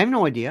about. I have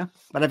no idea,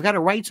 but I've got to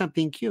write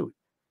something cute.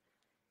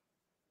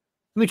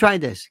 Let me try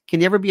this. Can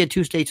there ever be a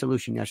two-state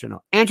solution? Yes or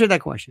no? Answer that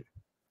question.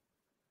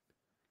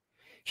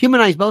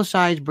 Humanize both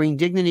sides, bring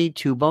dignity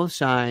to both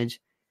sides,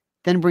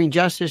 then bring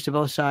justice to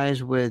both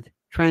sides with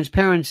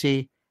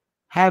transparency.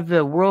 Have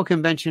the World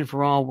Convention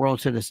for all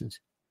world citizens.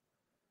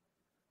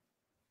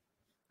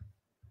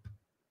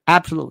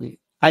 Absolutely.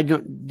 I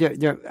don't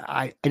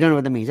know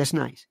what that means. That's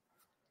nice.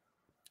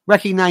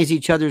 Recognize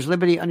each other's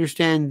liberty.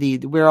 Understand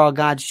we're all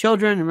God's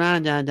children.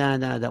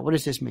 What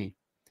does this mean?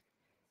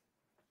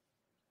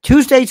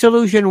 Two-state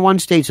solution,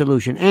 one-state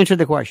solution. Answer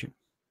the question.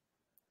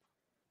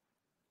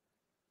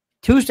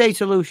 Two-state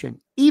solution.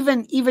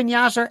 Even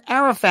Yasser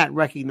Arafat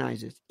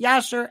recognizes.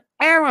 Yasser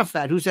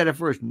Arafat, who said it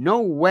first,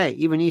 no way.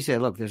 Even he said,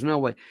 look, there's no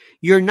way.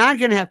 You're not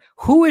going to have,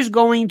 who is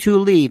going to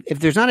leave? If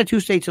there's not a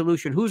two-state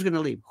solution, who's going to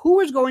leave? Who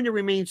is going to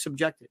remain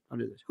subjected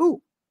under this?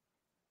 Who?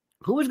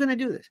 Who is going to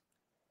do this?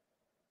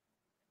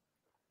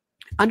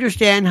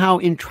 Understand how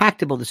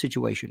intractable the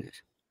situation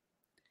is.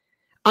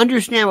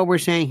 Understand what we're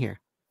saying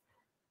here.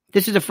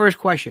 This is the first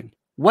question.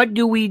 What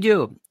do we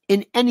do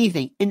in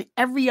anything, in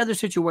every other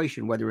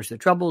situation, whether it's the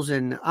troubles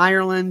in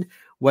Ireland,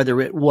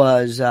 whether it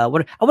was, I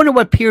wonder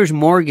what Piers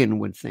Morgan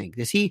would think.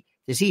 Does he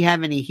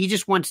have any, he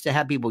just wants to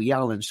have people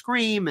yell and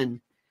scream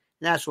and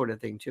that sort of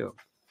thing too.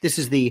 This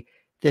is the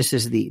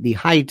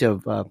height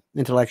of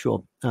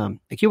intellectual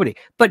acuity.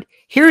 But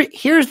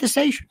here's the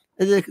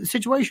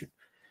situation.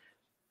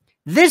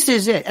 This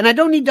is it. And I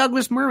don't need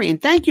Douglas Murray.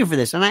 And thank you for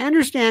this. And I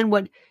understand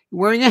what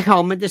wearing a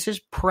helmet, this is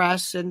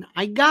press, and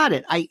I got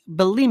it.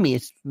 Believe me,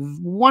 it's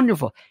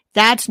wonderful.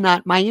 That's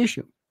not my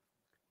issue.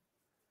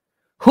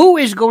 Who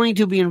is going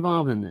to be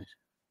involved in this?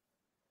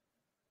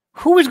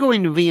 Who is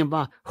going to be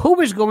involved? Who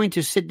is going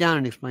to sit down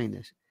and explain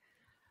this?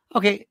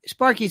 Okay,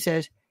 Sparky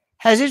says,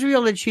 has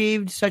Israel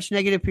achieved such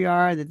negative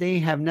PR that they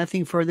have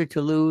nothing further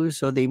to lose,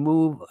 so they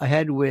move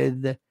ahead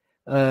with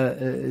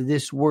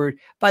this word?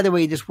 By the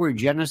way, this word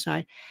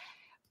genocide.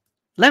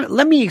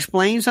 Let me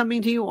explain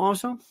something to you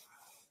also.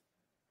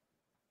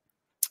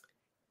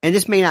 And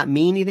this may not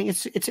mean anything.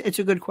 It's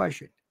a good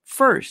question.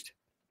 First,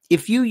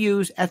 if you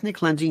use ethnic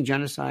cleansing,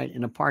 genocide,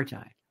 and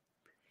apartheid,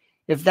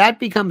 if that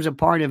becomes a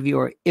part of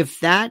your, if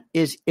that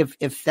is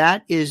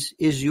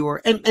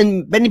your,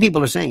 and many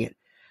people are saying it,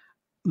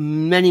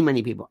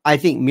 many people. I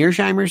think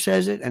Mearsheimer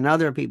says it, and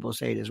other people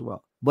say it as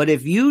well. But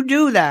if you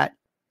do that,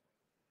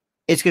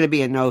 it's going to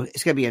be a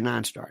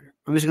non-starter.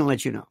 I'm just going to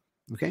let you know.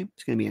 Okay,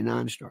 it's going to be a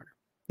non-starter.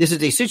 This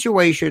is a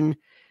situation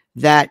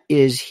that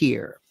is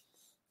here.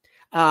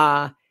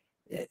 So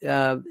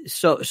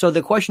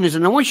the question is,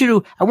 and I want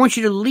you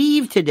to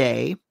leave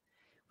today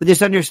with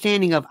this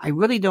understanding of, I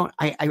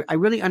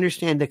really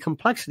understand the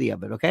complexity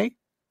of it.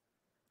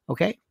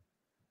 Okay.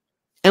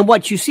 And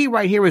what you see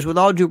right here is, with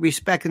all due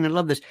respect, and I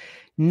love this,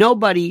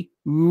 nobody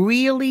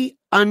really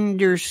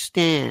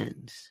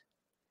understands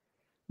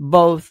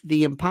both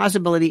the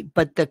impossibility,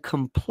 but the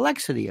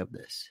complexity of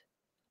this.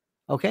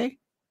 Okay.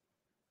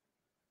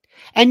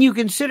 And you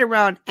can sit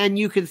around and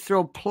you can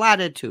throw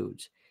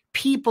platitudes.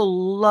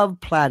 People love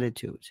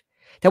platitudes.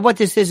 That what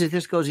this is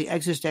this goes the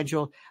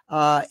existential,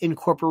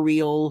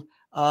 incorporeal,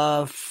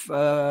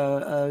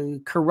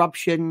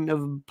 corruption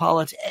of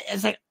politics.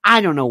 It's like,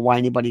 I don't know why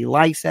anybody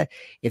likes that.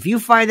 If you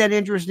find that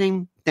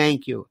interesting,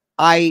 thank you.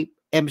 I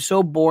am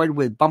so bored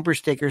with bumper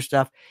sticker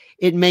stuff.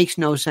 It makes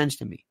no sense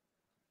to me.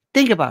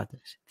 Think about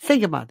this.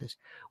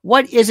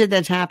 What is it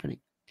that's happening?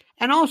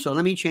 And also,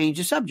 let me change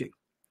the subject.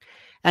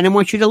 And I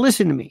want you to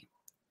listen to me.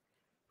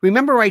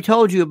 Remember I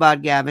told you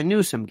about Gavin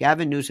Newsom.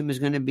 Gavin Newsom is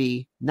going to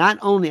be, not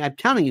only, I'm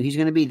telling you, he's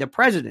going to be the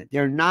president.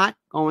 They're not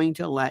going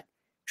to let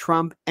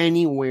Trump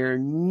anywhere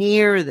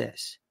near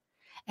this.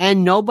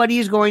 And nobody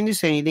is going to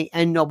say anything,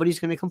 and nobody's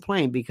going to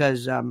complain,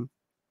 because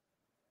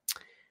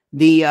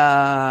the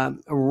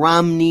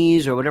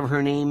Romneys, or whatever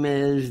her name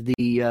is, the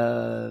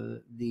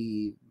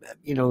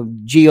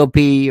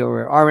GOP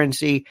or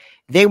RNC,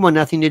 they want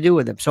nothing to do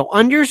with them. So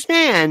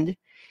understand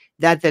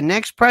that the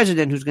next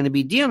president who's going to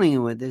be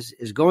dealing with this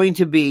is going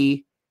to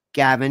be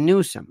Gavin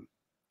Newsom.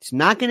 It's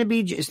not going to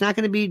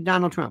be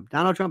Donald Trump.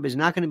 Donald Trump is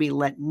not going to be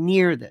let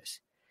near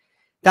this.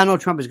 Donald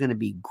Trump is going to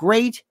be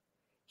great.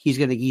 He's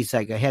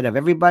like ahead of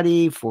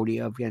everybody, 40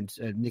 against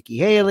Nikki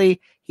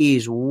Haley.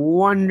 He's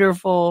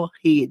wonderful.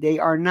 They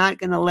are not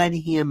going to let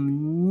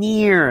him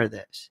near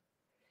this.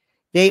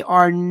 They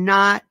are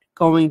not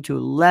going to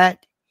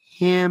let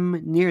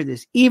him near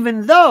this,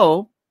 even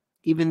though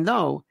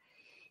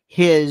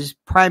his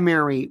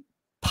primary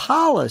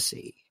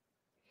policy,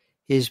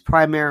 his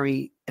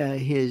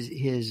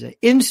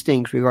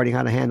instincts regarding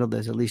how to handle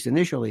this, at least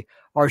initially,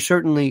 are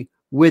certainly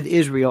with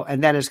Israel,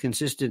 and that is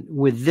consistent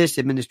with this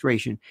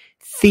administration,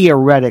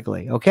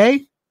 theoretically.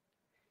 Okay?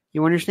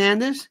 You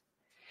understand this?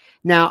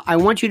 Now, I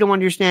want you to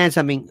understand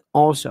something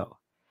also.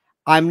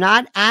 I'm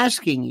not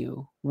asking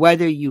you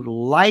whether you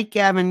like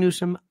Gavin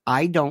Newsom.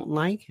 I don't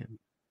like him.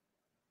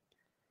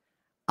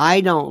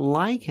 I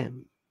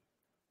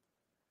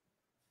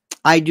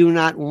do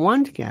not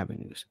want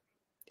Gavin Newsom.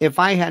 if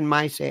I had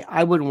my say,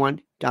 I would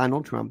want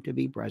Donald Trump to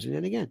be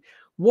president again.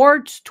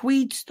 Warts,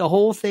 tweets, the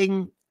whole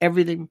thing,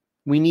 everything.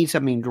 We need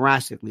something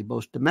drastically,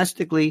 both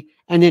domestically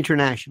and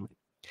internationally.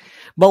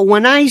 But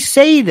when I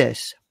say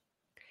this,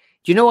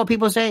 do you know what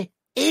people say?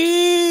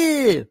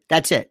 Ew.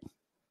 That's it.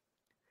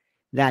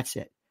 That's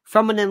it.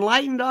 From an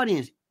enlightened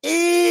audience,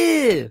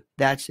 ew.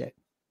 That's it.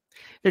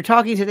 They're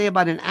talking today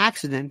about an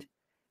accident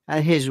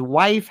his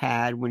wife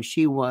had when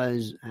she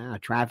was a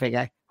traffic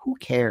accident. Who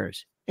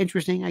cares?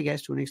 Interesting, I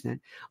guess, to an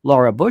extent.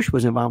 Laura Bush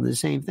was involved in the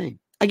same thing.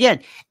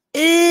 Again,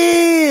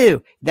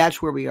 ew.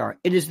 That's where we are.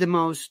 It is the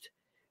most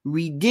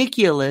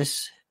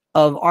ridiculous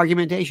of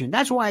argumentation.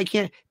 That's why I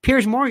can't.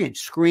 Piers Morgan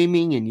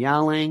screaming and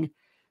yelling,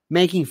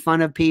 making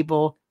fun of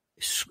people.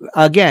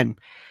 Again,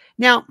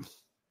 now,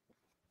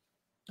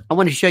 I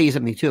want to show you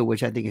something too,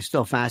 which I think is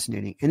still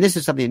fascinating. And this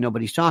is something that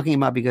nobody's talking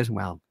about because,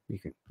 well, you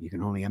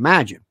can only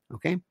imagine.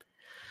 Okay.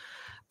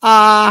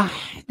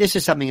 This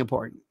is something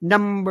important.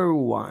 Number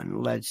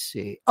one, let's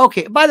see.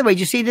 Okay. By the way, did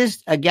you see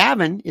this?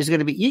 Gavin is going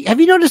to be, have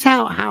you noticed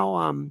how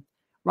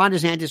Ron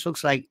DeSantis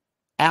looks like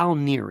Al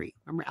Neary?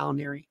 Remember Al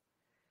Neary?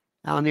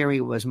 Al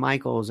Neary was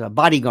Michael's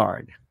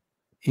bodyguard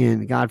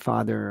in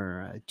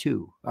Godfather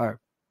 2 or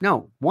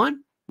no,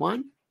 1.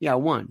 Yeah.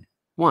 1.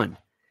 And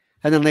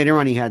then later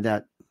on, he had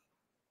that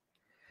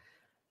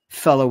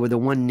fellow with the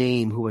one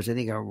name who was, I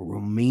think, a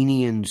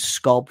Romanian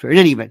sculptor. In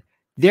any event,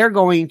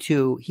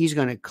 he's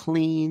going to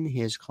clean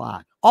his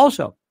clock.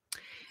 Also,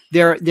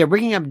 they're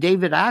bringing up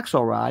David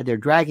Axelrod. They're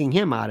dragging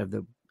him out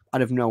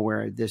of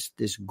nowhere, this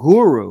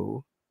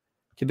guru,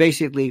 to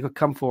basically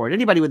come forward.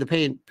 Anybody with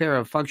a pair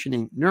of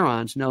functioning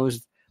neurons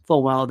knows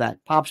full well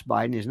that Pops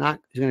Biden is going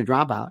to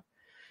drop out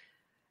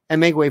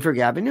and make way for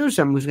Gavin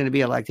Newsom, who's going to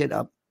be elected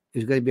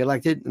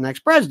the next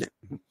president.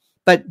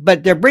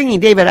 But they're bringing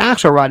David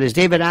Axelrod as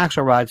David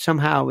Axelrod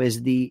somehow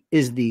is the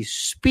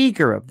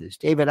speaker of this.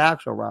 David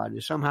Axelrod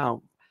is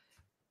somehow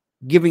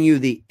giving you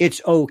the it's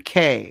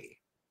okay.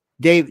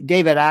 David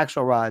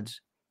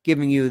Axelrod's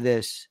giving you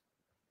this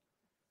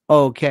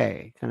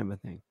okay kind of a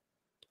thing.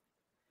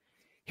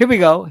 Here we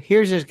go.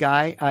 Here's this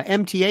guy,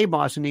 MTA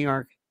boss in New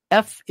York,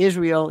 F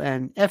Israel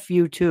and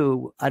FU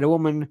too at a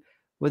woman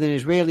with an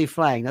Israeli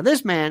flag. Now,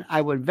 this man, I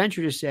would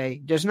venture to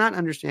say, does not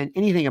understand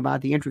anything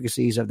about the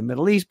intricacies of the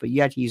Middle East, but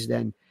yet he's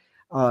then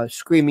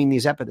screaming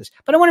these epithets.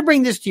 But I want to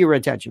bring this to your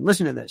attention.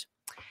 Listen to this.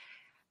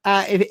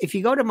 If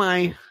you go to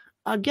my,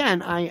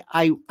 again,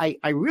 I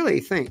really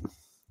think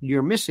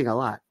you're missing a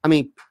lot. I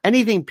mean,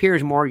 anything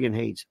Piers Morgan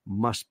hates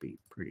must be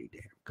pretty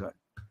damn good,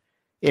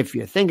 if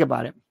you think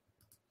about it.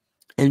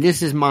 And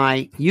this is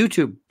my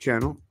YouTube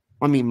channel.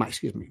 My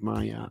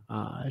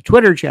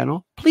Twitter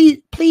channel.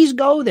 Please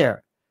go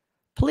there.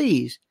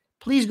 Please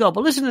go.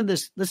 But listen to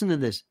this.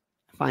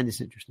 I find this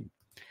interesting.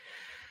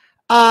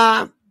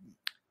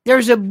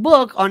 There's a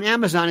book on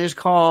Amazon. It's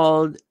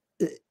called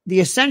The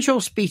Essential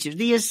Speeches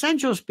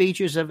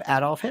of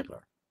Adolf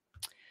Hitler.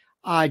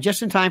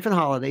 Just in time for the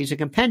holidays, a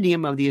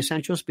compendium of the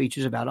essential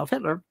speeches of Adolf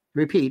Hitler.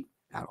 Repeat,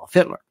 Adolf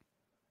Hitler.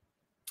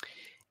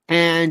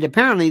 And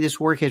apparently this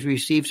work has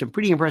received some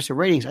pretty impressive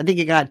ratings. I think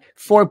it got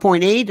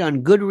 4.8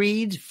 on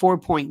Goodreads,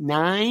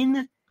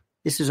 4.9.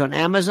 This is on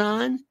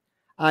Amazon.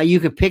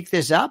 You could pick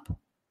this up.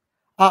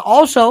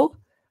 Also,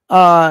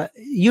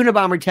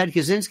 Unabomber Ted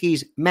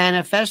Kaczynski's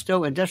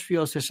Manifesto,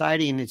 Industrial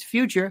Society and Its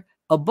Future,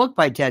 a book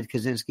by Ted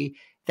Kaczynski,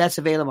 that's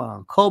available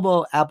on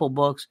Kobo, Apple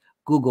Books,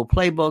 Google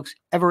Play Books,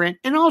 Everend,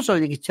 and also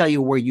they can tell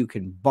you where you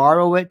can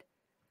borrow it.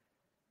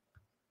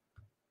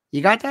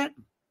 You got that?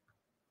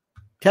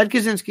 Ted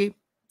Kaczynski.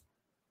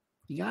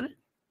 You got it?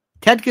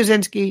 Ted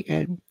Kaczynski,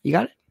 and you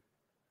got it?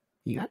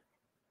 You got it?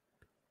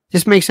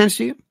 This makes sense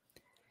to you?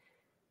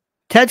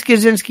 Ted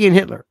Kaczynski and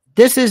Hitler.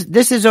 This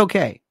is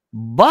okay.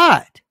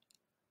 But,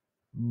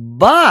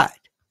 and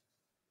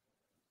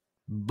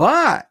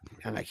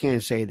I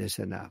can't say this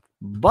enough,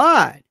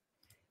 but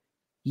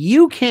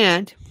you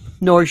can't,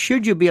 nor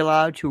should you be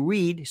allowed to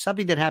read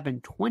something that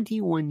happened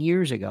 21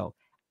 years ago,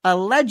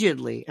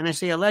 allegedly, and I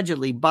say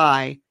allegedly,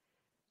 by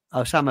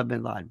Osama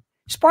bin Laden.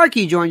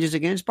 Sparky joins us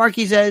again.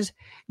 Sparky says,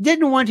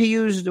 didn't want to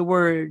use the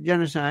word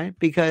genocide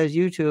because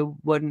YouTube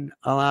wouldn't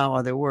allow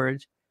other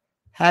words.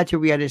 Had to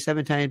re-edit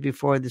 7 times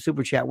before the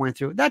super chat went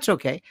through. That's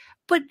okay.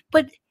 But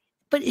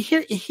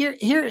here's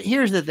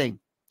the thing.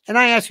 And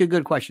I ask you a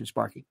good question,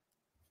 Sparky.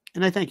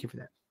 And I thank you for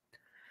that.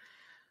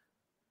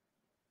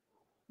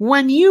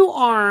 When you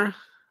are,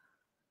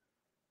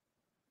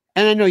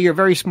 and I know you're a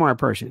very smart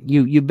person.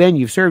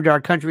 You've served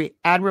our country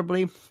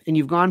admirably, and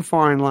you've gone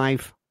far in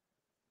life.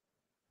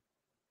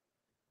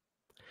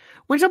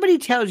 When somebody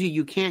tells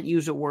you can't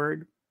use a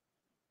word,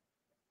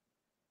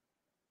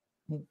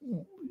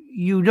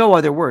 you know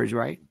other words,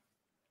 right?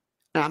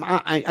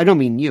 I don't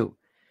mean you,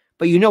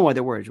 but you know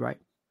other words, right?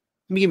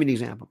 Let me give you an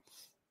example.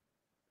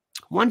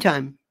 One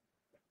time,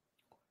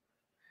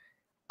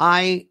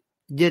 I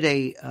did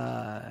a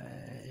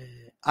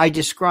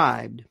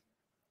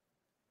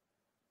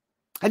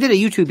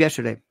YouTube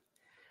yesterday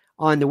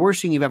on the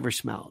worst thing you've ever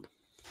smelled.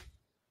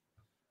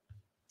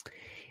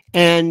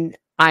 And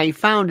I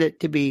found it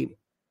to be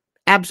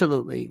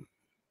absolutely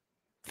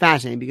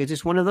fascinating because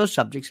it's one of those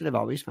subjects that I've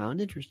always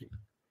found interesting.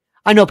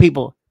 I know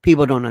people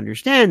don't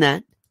understand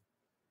that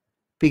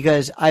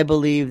because I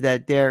believe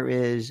that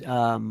there's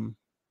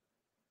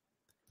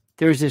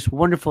this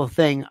wonderful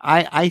thing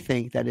I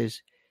think that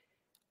is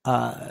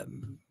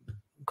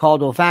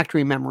called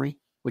olfactory memory,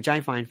 which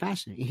I find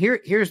fascinating.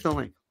 Here's the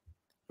link,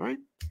 all right?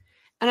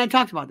 And I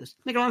talked about this.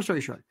 Make a long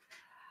story short,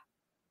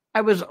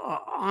 I was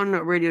on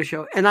a radio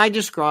show and I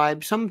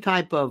described some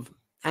type of,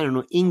 I don't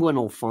know,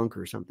 inguinal funk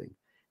or something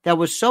that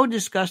was so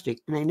disgusting,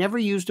 and I never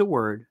used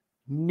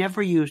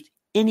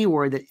any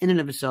word that in and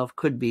of itself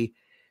could be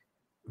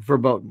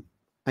verboten.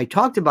 I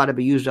talked about it,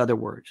 but used other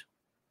words.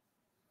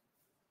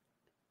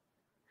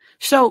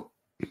 So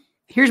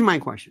here's my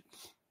question.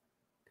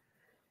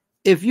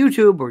 If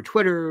YouTube or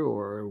Twitter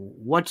or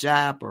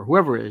WhatsApp or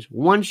whoever it is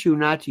wants you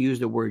not to use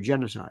the word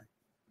genocide,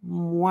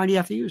 why do you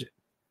have to use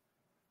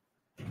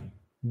it?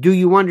 Do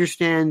you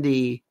understand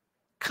the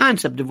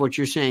concept of what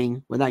you're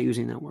saying without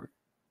using that word?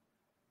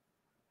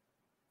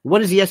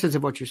 What is the essence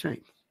of what you're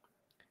saying?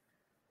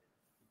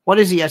 What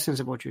is the essence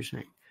of what you're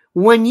saying?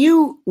 When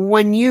you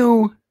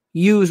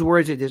use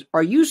words like this,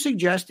 are you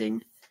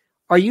suggesting,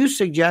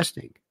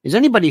 is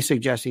anybody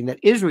suggesting that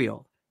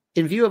Israel,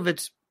 in view of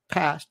its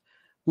past,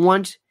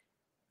 wants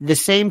the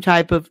same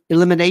type of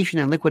elimination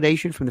and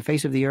liquidation from the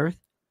face of the earth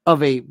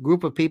of a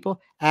group of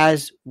people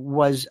as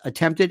was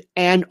attempted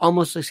and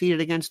almost succeeded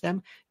against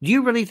them? Do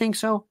you really think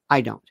so?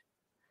 I don't.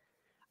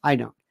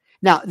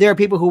 Now, there are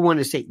people who want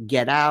to say,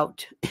 get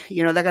out.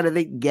 They're going to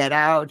think, get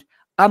out.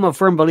 I'm a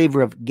firm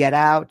believer of get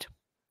out.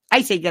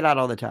 I say get out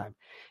all the time.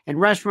 In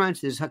restaurants,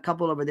 there's a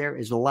couple over there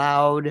is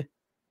loud.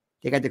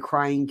 They got the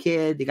crying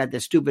kid. They got the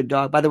stupid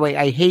dog. By the way,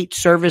 I hate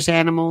service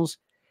animals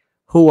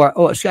who are,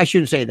 I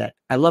shouldn't say that.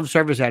 I love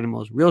service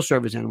animals, real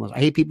service animals. I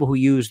hate people who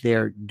use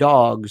their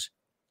dogs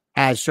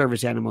as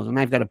service animals. And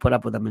I've got to put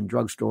up with them in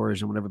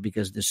drugstores and whatever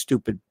because the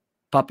stupid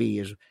puppy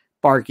is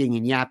barking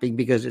and yapping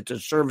because it's a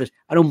service.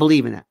 I don't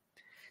believe in that.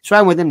 So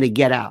I want them to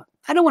get out.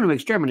 I don't want to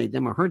exterminate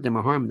them or hurt them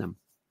or harm them.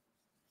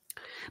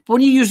 But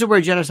when you use the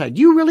word genocide,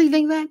 do you really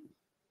think that?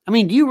 I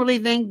mean, do you really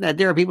think that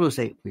there are people who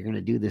say, we're going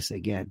to do this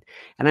again?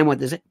 And I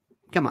want this.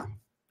 Come on.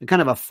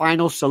 Kind of a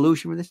final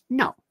solution for this?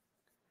 No.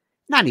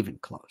 Not even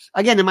close.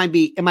 Again, it might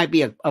be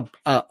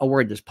a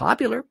word that's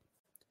popular.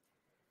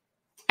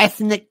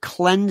 Ethnic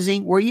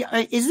cleansing.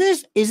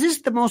 Is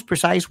this the most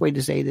precise way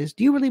to say this?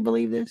 Do you really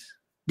believe this?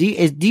 Do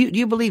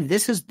you believe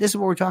this is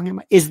what we're talking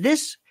about? Is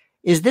this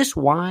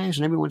wise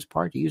on everyone's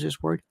part to use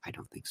this word? I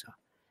don't think so.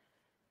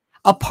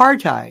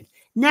 Apartheid.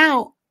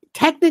 Now,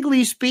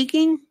 technically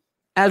speaking,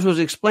 as was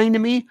explained to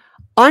me,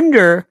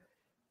 under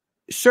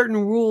certain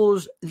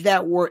rules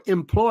that were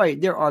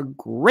employed, there are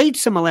great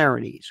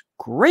similarities.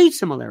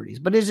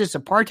 But is this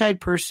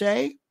apartheid per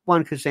se?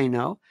 One could say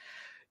no.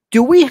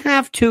 Do we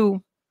have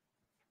to,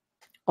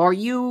 are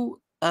you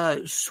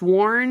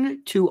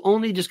sworn to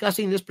only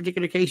discussing this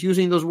particular case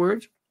using those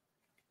words?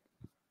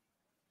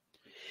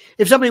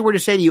 If somebody were to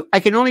say to you, I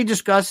can only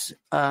discuss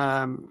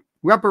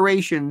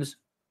reparations,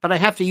 but I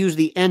have to use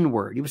the N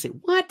word, you would say,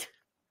 what?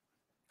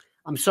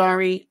 I'm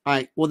sorry.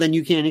 Well, then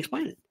you can't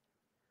explain it.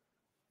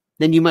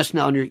 Then you must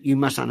not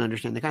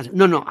understand the concept.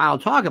 No, I'll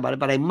talk about it,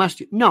 but I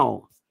must.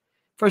 No.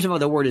 First of all,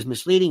 the word is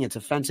misleading, it's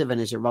offensive,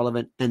 and it's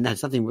irrelevant, and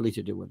that's nothing really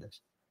to do with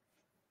this.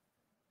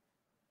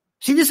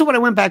 See, this is what I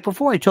went back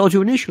before. I told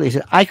you initially. I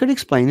said, I could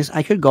explain this.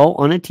 I could go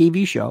on a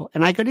TV show,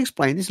 and I could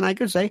explain this, and I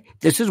could say,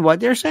 this is what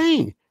they're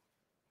saying.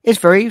 It's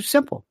very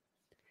simple.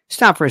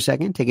 Stop for a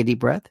second, take a deep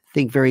breath,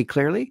 think very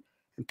clearly,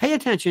 and pay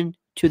attention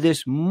to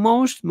this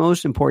most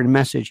important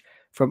message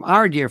from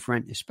our dear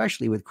friend,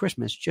 especially with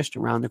Christmas just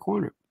around the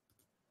corner.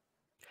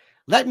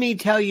 Let me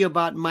tell you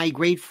about my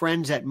great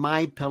friends at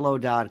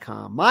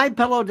MyPillow.com.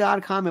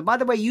 MyPillow.com. And by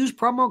the way, use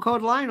promo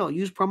code Lionel.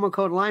 Use promo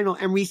code Lionel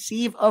and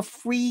receive a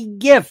free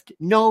gift.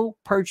 No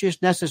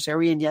purchase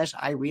necessary. And yes,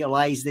 I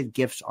realize that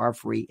gifts are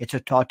free. It's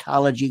a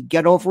tautology.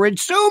 Get over it.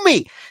 Sue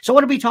me. So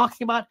what are we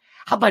talking about?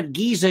 How about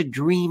Giza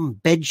Dream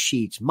bed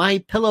sheets, My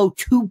Pillow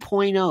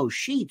 2.0,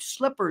 sheets,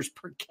 slippers,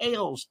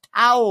 percales,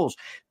 towels,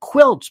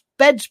 quilts,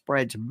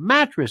 bedspreads,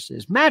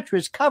 mattresses,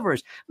 mattress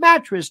covers,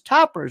 mattress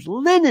toppers,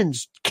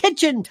 linens,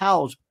 kitchen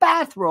towels,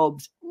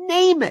 bathrobes,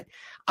 name it.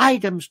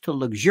 Items to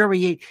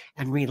luxuriate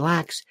and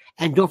relax.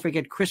 And don't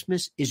forget,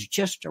 Christmas is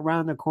just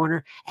around the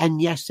corner. And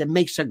yes, it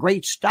makes a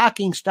great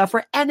stocking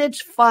stuffer, and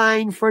it's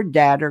fine for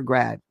dad or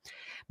grad.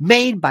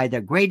 Made by the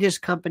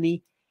greatest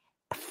company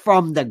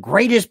from the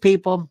greatest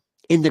people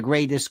in the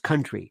greatest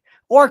country.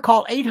 Or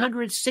call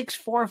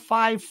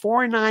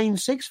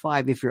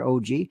 800-645-4965 if you're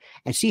OG,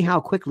 and see how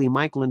quickly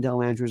Mike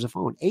Lindell answers the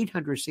phone.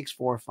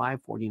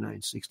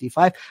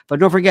 800-645-4965. But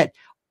don't forget,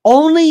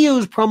 only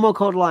use promo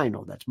code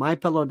Lionel. That's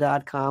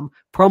MyPillow.com.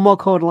 Promo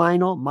code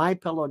Lionel.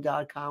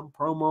 MyPillow.com.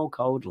 Promo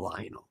code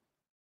Lionel.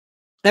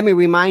 Let me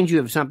remind you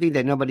of something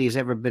that nobody has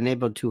ever been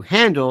able to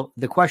handle.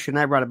 The question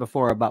I brought up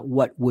before about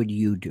what would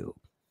you do?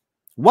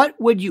 What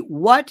would you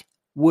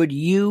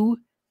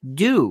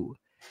do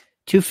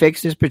to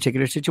fix this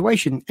particular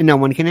situation? And no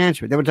one can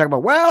answer it. They would talk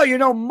about,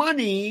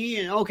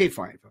 money. Okay,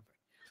 fine.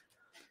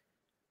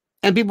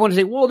 And people want to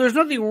say, well, there's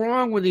nothing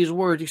wrong with these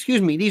words.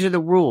 Excuse me, these are the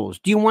rules.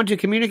 Do you want to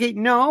communicate?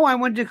 No, I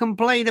want to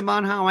complain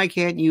about how I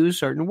can't use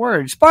certain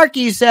words.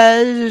 Sparky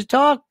says,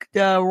 talk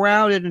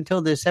around it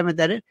until the 7th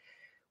edit.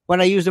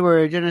 When I use the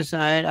word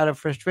genocide out of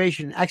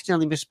frustration,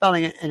 accidentally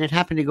misspelling it, and it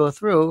happened to go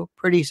through.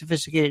 Pretty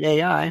sophisticated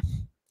AI.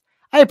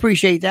 I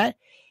appreciate that.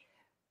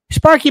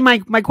 Sparky, my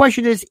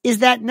question is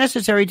that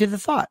necessary to the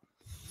thought?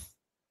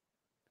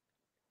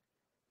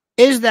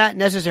 Is that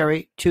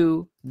necessary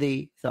to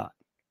the thought?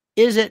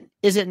 Is it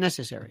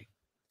necessary?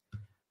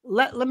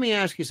 Let me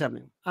ask you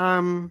something.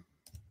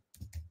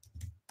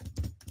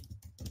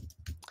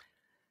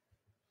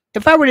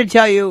 If I were to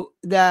tell you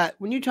that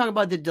when you talk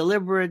about the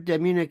deliberate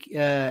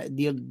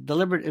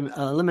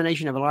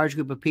elimination of a large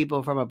group of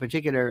people from a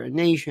particular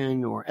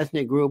nation or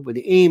ethnic group with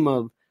the aim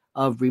of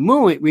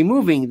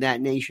removing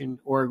that nation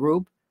or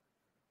group,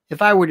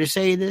 if I were to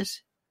say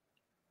this,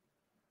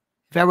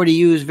 if I were to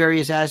use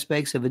various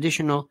aspects of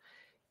additional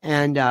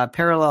and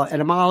parallel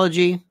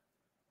etymology,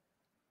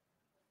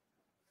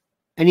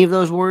 any of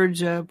those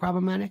words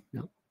problematic?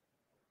 No.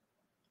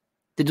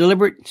 The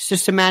deliberate,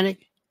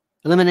 systematic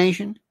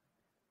elimination,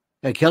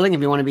 killing, if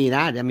you want to be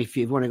that. I mean, if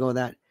you want to go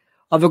that,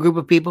 of a group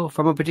of people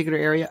from a particular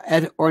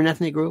area or an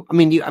ethnic group. I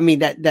mean,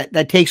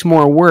 that takes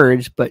more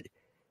words, but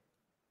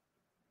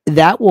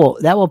that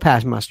will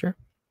pass muster.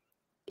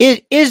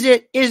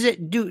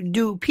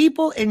 Do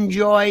people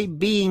enjoy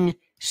being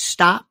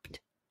stopped?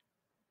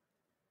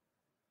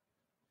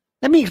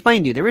 Let me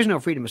explain to you. There is no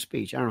freedom of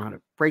speech. I don't know how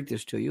to break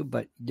this to you,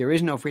 but there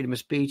is no freedom of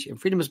speech. And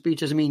freedom of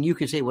speech doesn't mean you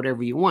can say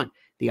whatever you want.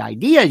 The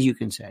ideas you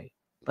can say,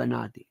 but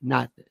not this.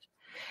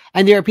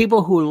 And there are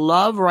people who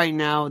love right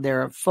now.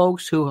 There are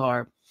folks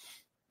who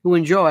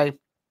enjoy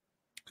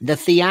the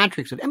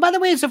theatrics of it. And by the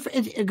way,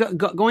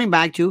 going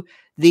back to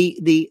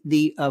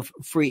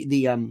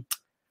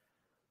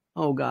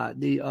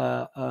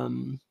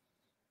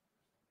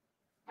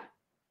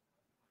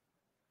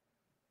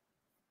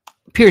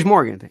Piers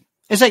Morgan thing.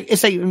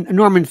 It's like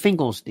Norman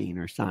Finkelstein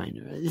or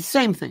Stein. It's the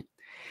same thing.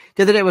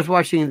 The other day I was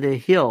watching The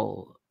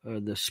Hill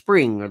or The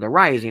Spring or The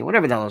Rising,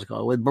 whatever the hell it's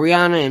called, with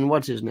Brianna and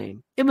what's his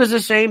name. It was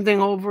the same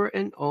thing over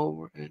and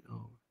over and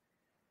over.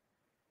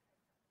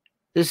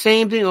 The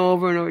same thing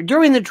over and over.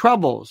 During the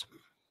Troubles,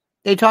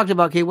 they talked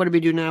about, okay, what do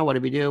we do now? What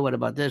do we do? What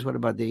about this? What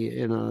about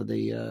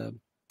the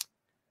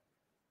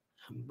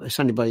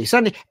Sunday Bloody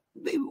Sunday?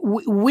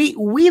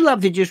 We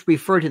love to just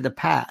refer to the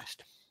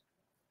past.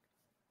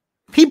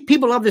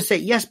 People love to say,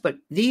 yes, but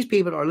these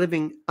people are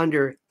living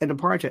under an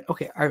apartheid.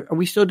 Okay, are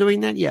we still doing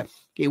that? Yeah.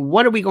 Okay,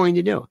 what are we going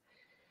to do?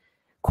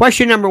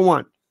 Question number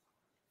 1.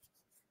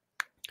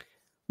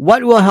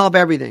 What will help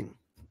everything?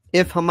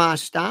 If Hamas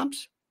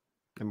stops,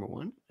 number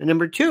 1. And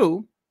number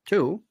 2,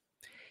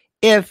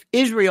 if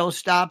Israel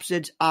stops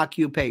its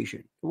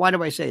occupation. Why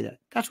do I say that?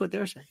 That's what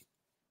they're saying.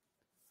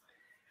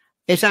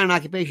 It's not an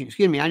occupation.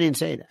 Excuse me, I didn't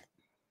say that.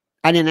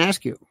 I didn't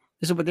ask you.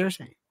 This is what they're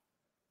saying.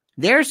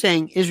 They're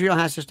saying Israel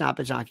has to stop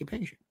its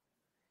occupation.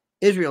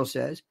 Israel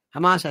says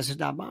Hamas has to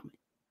stop bombing.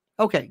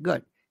 Okay,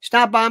 good.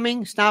 Stop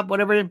bombing, stop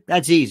whatever.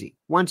 That's easy.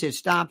 Once it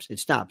stops, it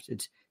stops.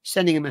 It's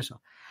sending a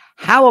missile.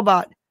 How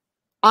about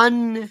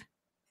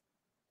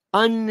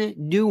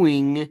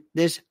undoing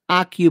this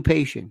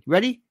occupation?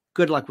 Ready?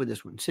 Good luck with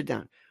this one. Sit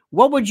down.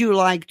 What would you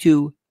like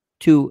to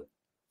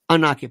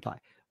unoccupy?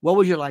 What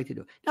would you like to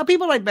do? Now,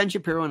 people like Ben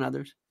Shapiro and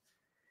others,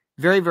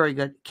 very, very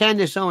good.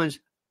 Candace Owens,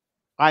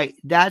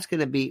 that's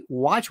going to be,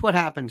 watch what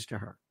happens to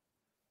her.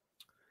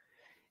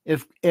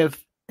 If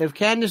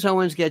Candace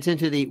Owens gets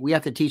into the, we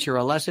have to teach her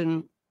a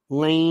lesson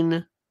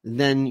lane,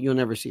 then you'll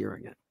never see her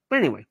again. But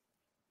anyway,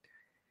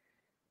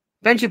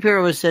 Ben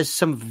Shapiro says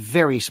some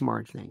very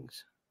smart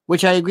things,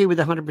 which I agree with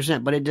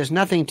 100%, but it does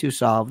nothing to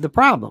solve the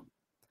problem.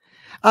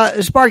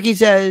 Sparky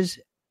says,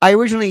 I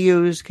originally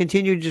used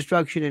continued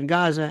destruction in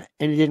Gaza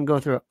and it didn't go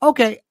through.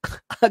 Okay,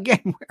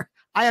 again,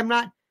 I am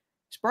not,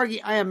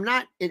 Sparky, I am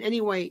not in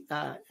any way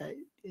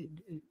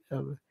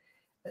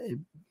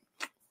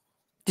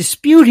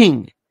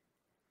disputing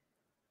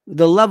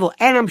the level,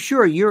 and I'm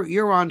sure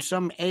you're on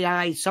some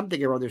AI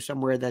something or other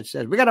somewhere that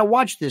says we got to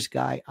watch this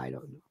guy. I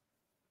don't know,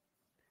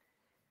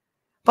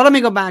 but let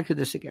me go back to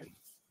this again.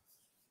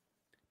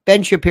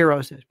 Ben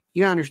Shapiro says,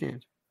 you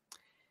understand,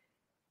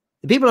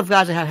 the people of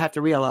Gaza have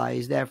to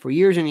realize that for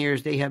years and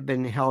years they have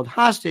been held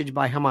hostage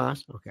by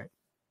Hamas. Okay.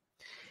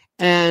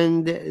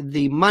 And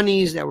the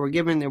monies that were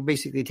given, they're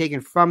basically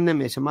taken from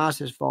them. It's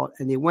Hamas's fault.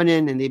 And they went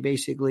in and they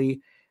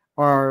basically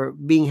are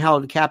being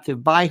held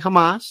captive by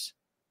Hamas,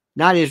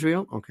 not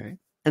Israel. Okay.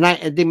 And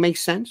it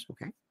makes sense.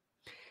 Okay.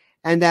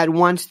 And that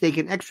once they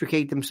can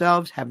extricate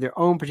themselves, have their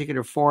own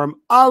particular form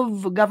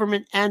of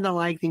government and the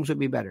like, things would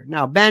be better.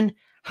 Now, Ben,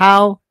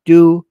 how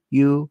do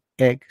you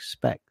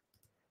expect?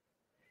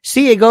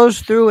 See, it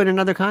goes through in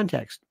another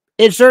context.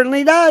 It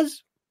certainly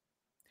does.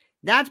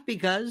 That's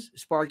because,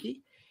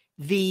 Sparky,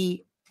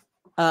 the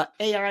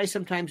AI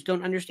sometimes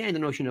don't understand the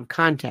notion of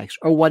context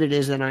or what it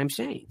is that I'm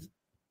saying.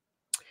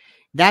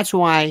 That's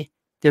why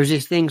there's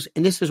these things,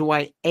 and this is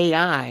why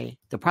AI,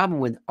 the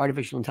problem with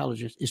artificial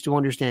intelligence is to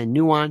understand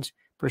nuance,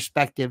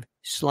 perspective,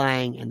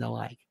 slang, and the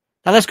like.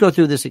 Now let's go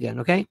through this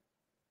again, okay?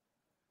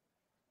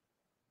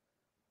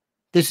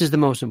 This is the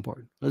most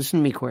important. Listen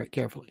to me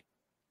carefully.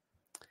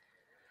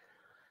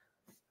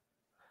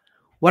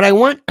 What I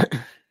want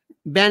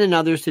Ben and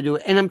others to do,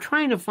 and I'm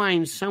trying to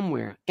find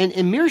somewhere, and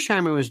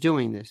Mearsheimer was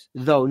doing this,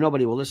 though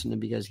nobody will listen to him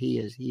because he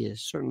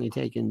is certainly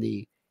taken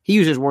he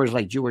uses words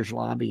like Jewish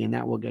lobby, and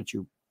that will get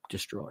you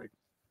destroyed.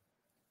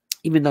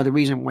 Even though the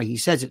reason why he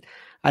says it,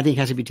 I think,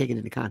 has to be taken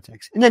into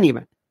context. In any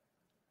event,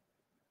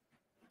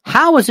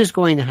 how is this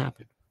going to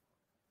happen?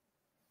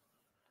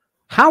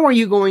 How are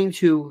you going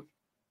to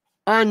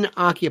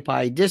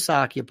unoccupy,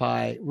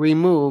 disoccupy,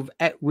 remove,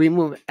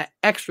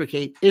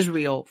 extricate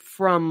Israel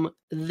from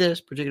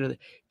this particular thing?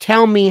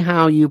 Tell me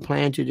how you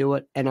plan to do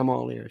it, and I'm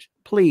all ears.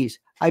 Please,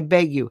 I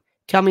beg you,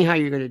 tell me how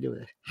you're going to do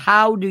this.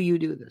 How do you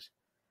do this?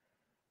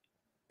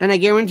 And I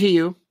guarantee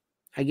you,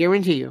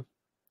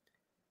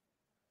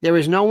 there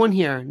is no one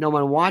here, no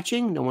one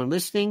watching, no one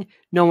listening,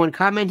 no one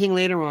commenting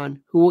later on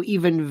who will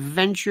even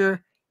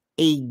venture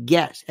a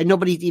guess. And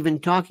nobody's even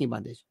talking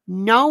about this.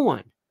 No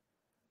one.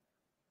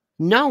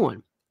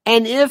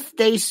 And if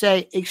they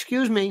say,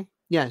 excuse me,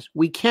 yes,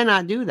 we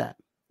cannot do that.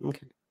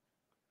 Okay.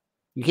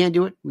 You can't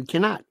do it? We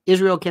cannot.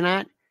 Israel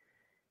cannot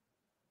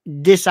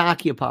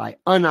disoccupy,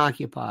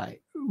 unoccupy,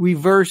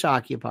 reverse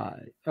occupy,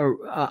 or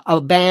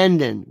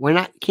abandon.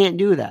 Can't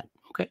do that.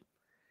 Okay.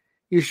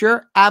 You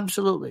sure?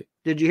 Absolutely.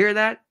 Did you hear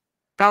that?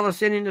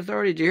 Palestinian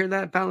Authority, did you hear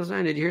that?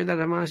 Palestine, did you hear that?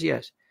 Hamas?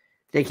 Yes.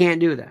 They can't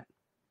do that.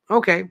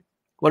 Okay.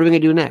 What are we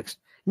going to do next?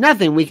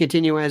 Nothing. We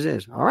continue as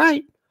is. All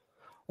right.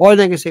 Or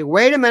they can say,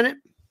 wait a minute.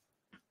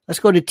 Let's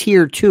go to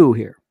tier 2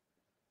 here.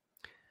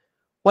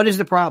 What is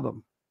the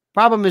problem?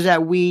 Problem is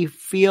that we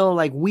feel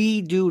like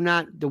we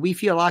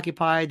feel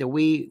occupied, that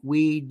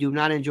we do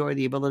not enjoy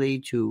the ability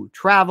to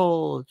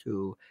travel,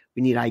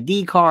 we need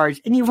ID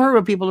cards. And you've heard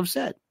what people have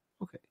said.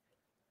 Okay.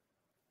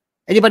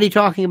 Anybody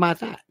talking about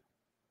that?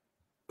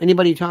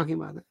 Anybody talking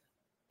about that?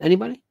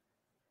 Anybody?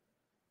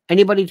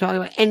 Anybody talking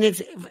about? And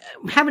it's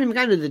haven't even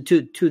gotten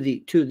to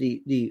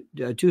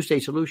the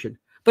two-state solution,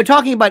 but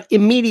talking about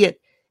immediate.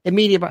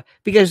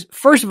 Because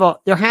first of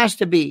all, there has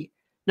to be,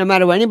 no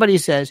matter what anybody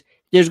says,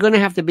 you're going to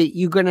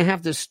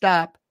have to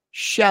stop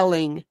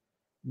shelling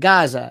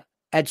Gaza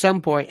at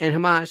some point, and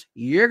Hamas,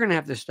 you're going to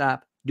have to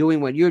stop doing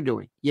what you're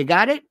doing. You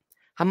got it?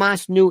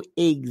 Hamas knew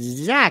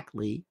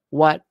exactly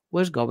what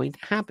was going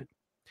to happen.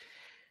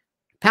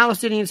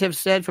 Palestinians have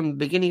said from the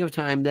beginning of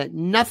time that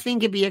nothing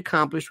can be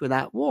accomplished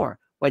without war.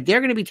 What they're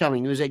going to be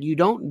telling you is that you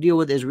don't deal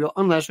with Israel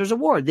unless there's a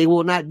war. They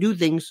will not do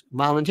things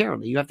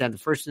voluntarily. You have to have the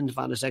first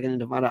intifada, second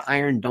intifada,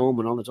 Iron Dome,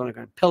 and all this other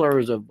kind of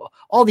pillars of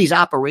all these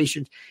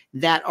operations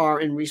that are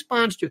in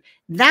response to.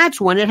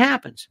 That's when it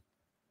happens.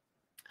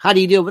 How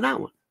do you deal with that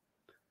one?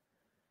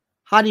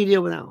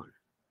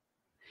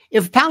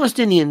 If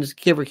Palestinians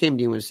ever came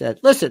to you and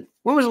said, listen,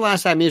 when was the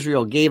last time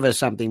Israel gave us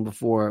something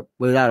before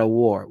without a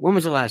war? When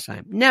was the last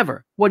time?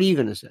 Never. What are you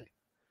going to say?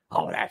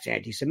 Oh, that's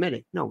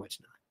anti-Semitic. No,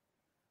 it's not.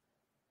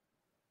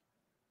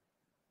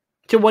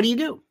 So what do you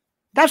do?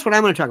 That's what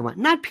I'm going to talk about.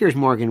 Not Piers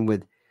Morgan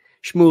with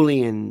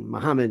Shmuley and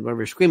Muhammad,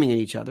 whatever, screaming at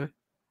each other.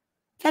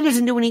 That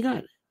doesn't do any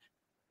good.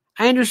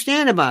 I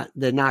understand about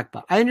the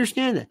Nakba. I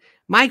understand that.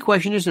 My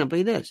question is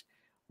simply this.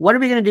 What are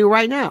we going to do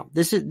right now?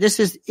 This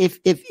is if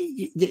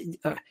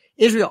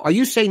Israel, are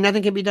you saying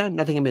nothing can be done?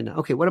 Nothing can be done.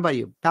 Okay, what about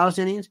you?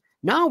 Palestinians?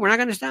 No, we're not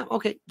going to stop.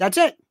 Okay, that's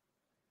it.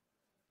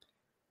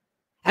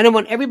 And I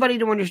want everybody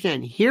to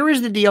understand, here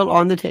is the deal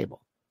on the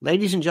table.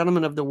 Ladies and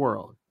gentlemen of the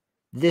world,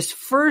 this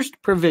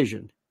first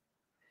provision,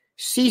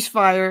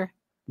 ceasefire,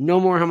 no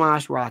more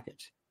Hamas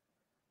rockets.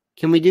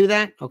 Can we do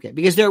that? Okay,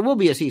 because there will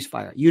be a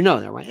ceasefire. You know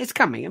that, right? It's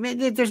coming. I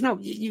mean, there's no,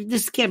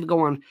 this can't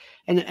go on,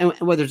 and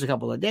whether it's a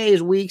couple of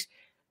days, weeks,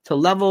 to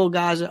level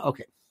Gaza.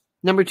 Okay,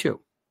 number 2,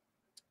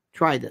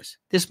 try this.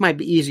 This might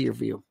be easier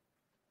for you.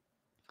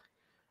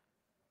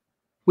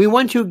 We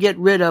want to get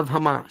rid of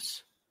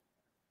Hamas.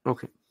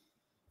 Okay.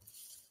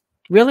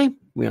 Really?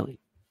 Really?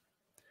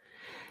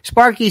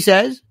 Sparky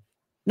says,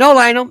 no,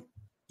 Lionel,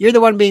 you're the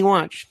one being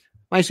watched.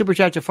 My super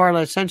chats are far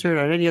less censored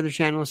on any other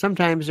channel.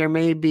 Sometimes there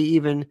may be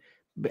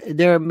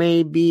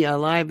a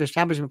live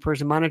establishment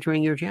person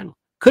monitoring your channel.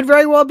 Could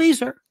very well be,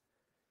 sir.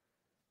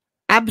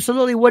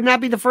 Absolutely would not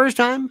be the first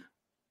time.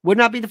 Would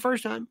not be the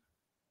first time.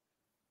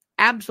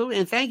 Absolutely.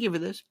 And thank you for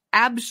this.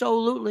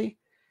 Absolutely.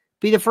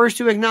 Be the first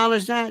to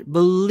acknowledge that.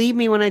 Believe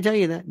me when I tell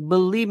you that.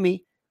 Believe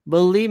me.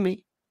 Believe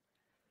me.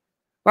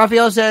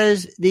 Raphael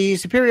says the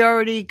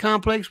superiority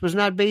complex was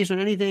not based on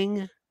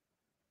anything.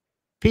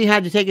 P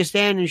had to take a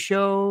stand and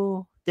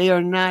show they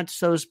are not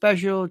so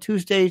special. 2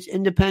 states,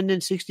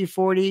 independent,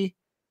 60-40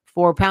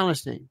 for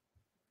Palestine.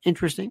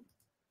 Interesting.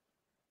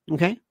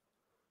 Okay.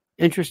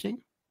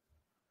 Interesting.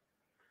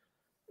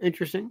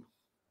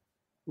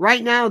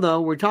 Right now,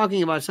 though, we're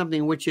talking about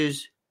something which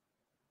is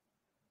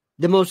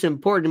the most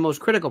important, the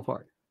most critical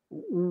part.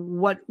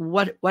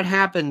 What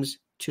happens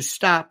to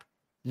stop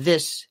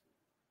this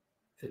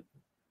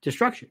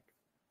destruction?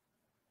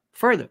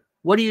 Further,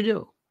 what do you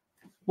do?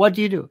 What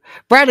do you do?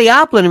 Bradley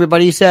Oplin,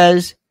 everybody,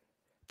 says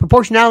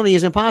proportionality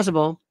is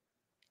impossible.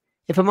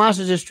 If Hamas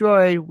is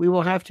destroyed, we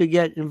will have to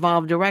get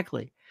involved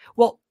directly.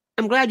 Well,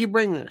 I'm glad you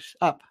bring this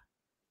up.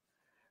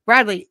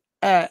 Bradley,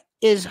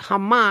 is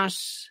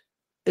Hamas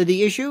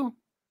the issue?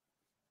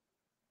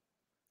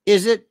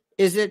 Is it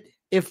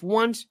if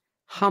once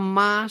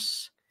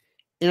Hamas,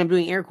 and I'm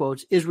doing air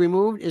quotes, is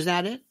removed, is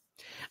that it?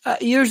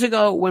 Years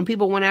ago, when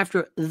people went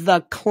after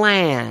the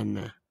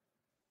Klan,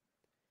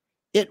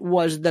 it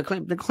was the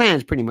Klan. The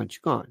Klan's pretty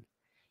much gone.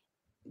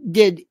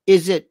 Is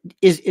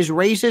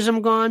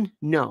racism gone?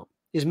 No.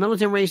 Is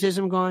militant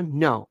racism gone?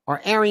 No.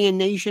 Are Aryan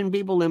Nation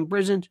people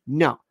imprisoned?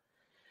 No.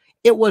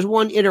 It was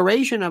one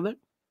iteration of it.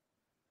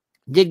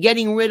 Did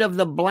getting rid of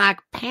the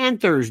Black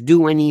Panthers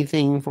do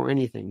anything for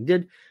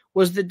anything?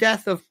 Was the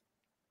death of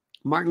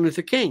Martin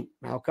Luther King,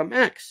 Malcolm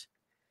X?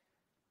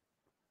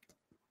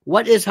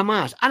 What is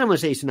Hamas? I don't want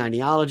to say it's an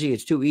ideology.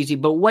 It's too easy.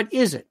 But what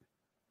is it?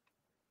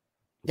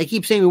 They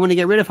keep saying we want to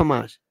get rid of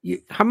Hamas.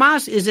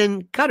 Hamas is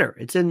in Qatar.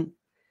 It's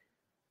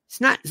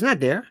not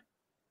there.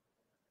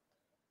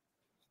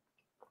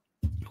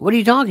 What are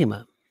you talking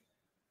about?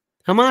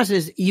 Hamas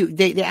is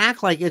they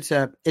act like it's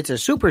a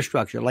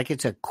superstructure, like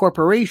it's a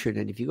corporation.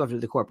 And if you go after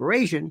the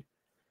corporation,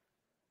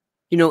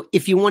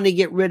 if you want to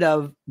get rid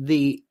of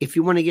the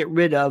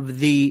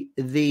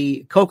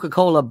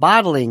Coca-Cola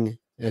bottling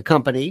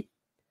company,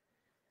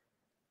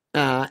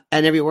 and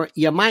everywhere,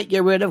 you might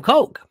get rid of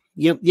Coke.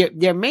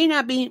 There may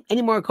not be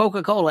any more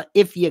Coca-Cola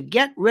if you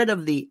get rid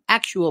of the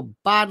actual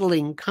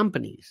bottling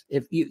companies.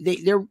 If it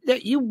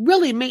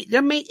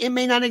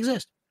may not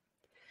exist.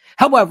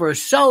 However,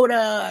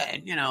 soda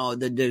and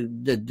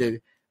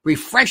the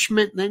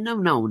refreshment,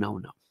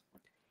 no.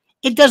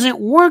 It doesn't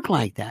work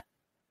like that.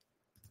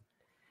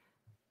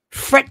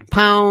 Fret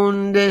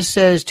Pound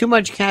says too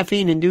much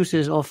caffeine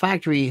induces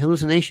olfactory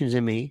hallucinations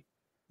in me,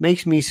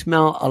 makes me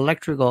smell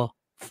electrical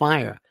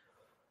fire.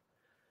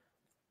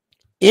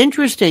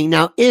 Interesting.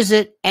 Now, is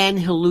it an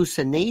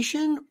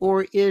hallucination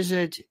or is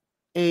it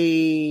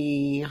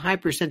a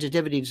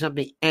hypersensitivity to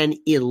something, an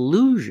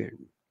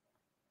illusion?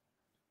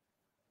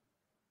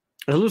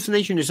 A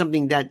hallucination is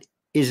something that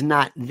is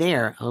not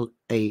there.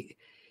 An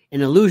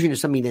illusion is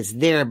something that's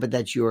there, but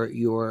that you're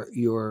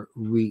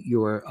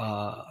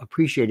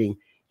appreciating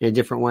in a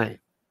different way.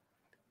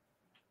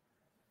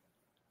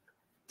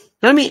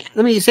 Let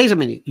me say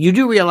something. You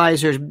do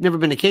realize there's never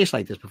been a case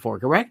like this before,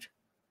 correct?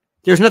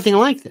 There's nothing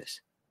like this.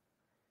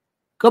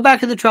 Go back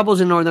to the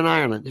Troubles in Northern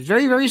Ireland. It's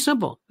very, very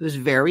simple. It was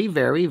very,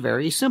 very,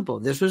 very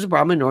simple. This was a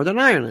problem in Northern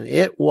Ireland.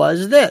 It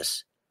was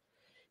this.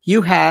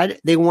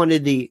 They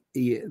wanted the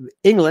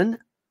England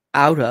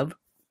out of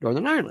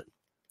Northern Ireland.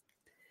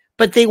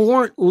 But they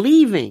weren't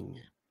leaving.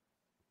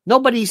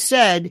 Nobody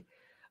said,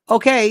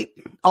 okay,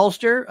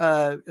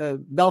 Ulster,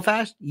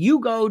 Belfast, you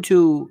go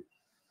to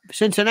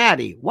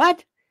Cincinnati.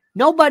 What?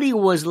 Nobody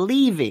was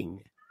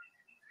leaving.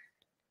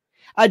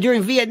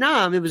 During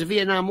Vietnam, it was a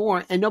Vietnam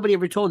War, and nobody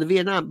ever told the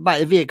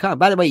Viet Cong,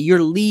 by the way,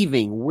 you're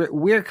leaving.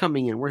 We're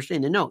coming in. We're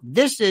staying there. No,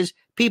 this is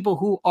people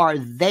who are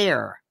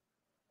there.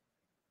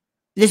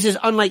 This is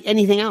unlike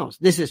anything else.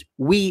 This is,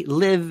 we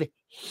live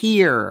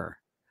here.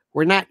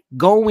 We're not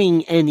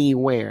going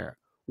anywhere.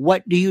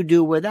 What do you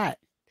do with that?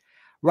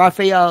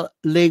 Rafael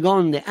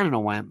Legonde. I don't know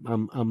why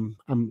I'm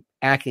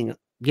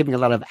giving a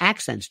lot of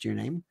accents to your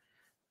name.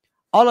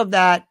 All of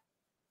that.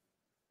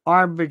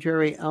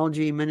 Arbitrary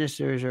LG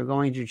ministers are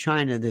going to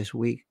China this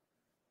week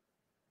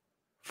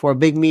for a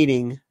big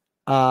meeting.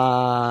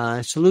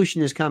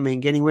 Solution is coming.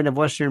 Getting rid of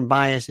Western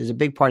bias is a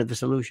big part of the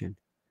solution.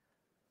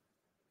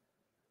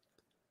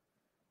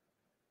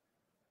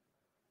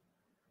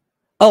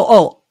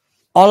 All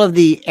of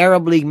the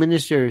Arab League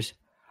ministers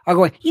are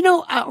going,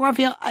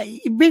 Raphael,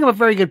 you bring up a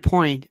very good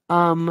point.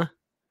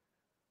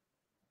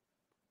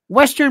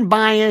 Western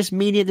bias,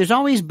 media, there's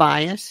always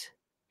bias.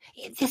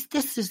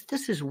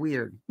 This is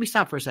weird. Let me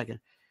stop for a second.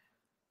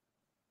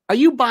 Are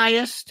you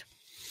biased?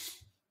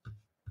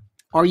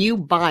 Are you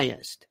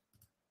biased?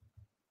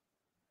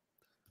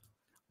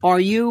 Are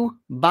you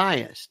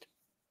biased?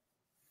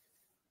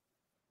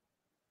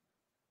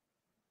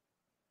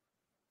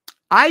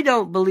 I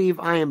don't believe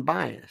I am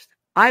biased.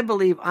 I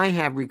believe I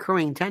have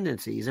recurring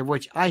tendencies of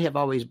which I have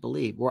always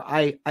believed, or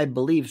I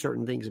believe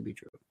certain things to be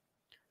true.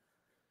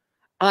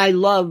 I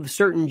love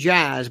certain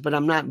jazz, but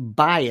I'm not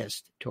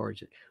biased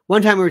towards it.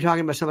 One time we were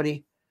talking about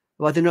somebody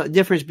about the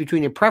difference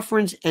between a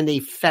preference and a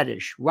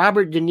fetish.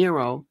 Robert De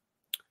Niro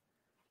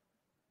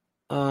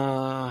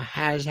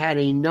has had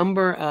a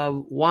number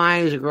of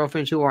wives or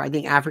girlfriends who are, I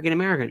think, African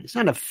American. It's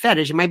not a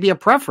fetish. It might be a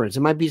preference.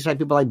 It might be like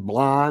people like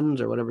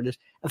blondes or whatever it is.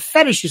 A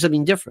fetish is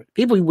something different.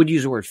 People would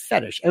use the word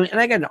fetish. And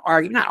I got into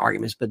not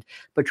arguments, but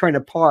trying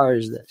to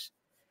parse this.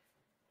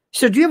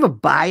 So do you have a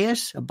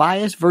bias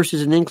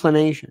versus an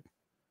inclination?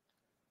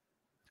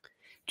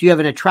 Do you have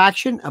an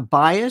attraction, a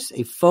bias,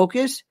 a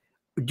focus?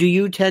 Do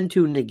you tend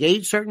to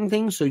negate certain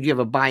things? So do you have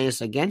a bias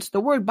against? The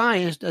word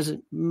bias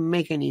doesn't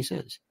make any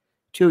sense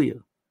to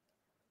you.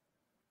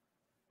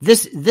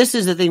 This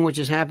is the thing which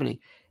is happening.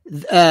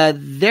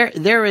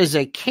 There is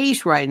a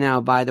case right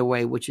now, by the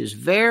way, which is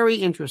very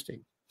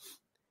interesting.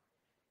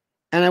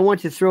 And I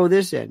want to throw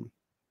this in.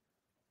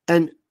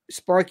 And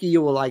Sparky,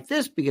 you will like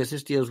this because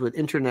this deals with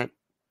internet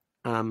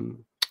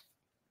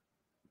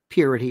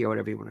purity or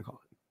whatever you want to call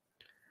it.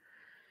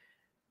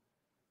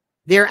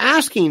 They're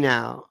asking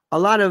now, a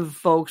lot of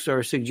folks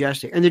are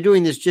suggesting, and they're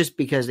doing this just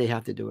because they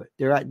have to do it.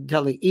 They're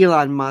telling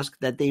Elon Musk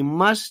that they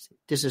must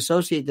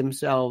disassociate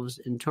themselves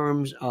in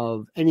terms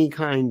of any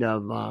kind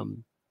of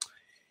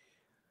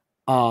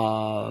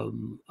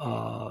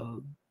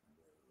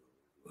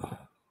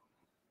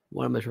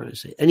what am I trying to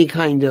say? Any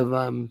kind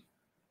of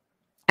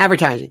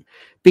advertising,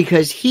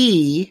 because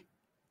he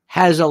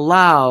has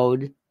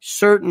allowed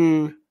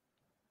certain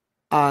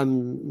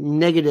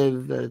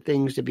negative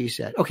things to be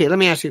said. Okay, let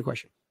me ask you a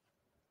question.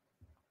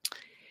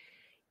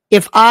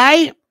 If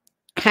I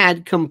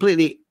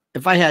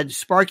had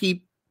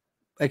Sparky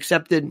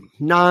accepted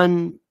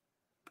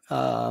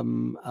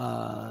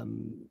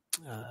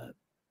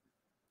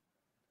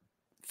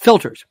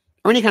filters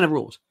or any kind of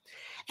rules,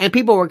 and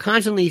people were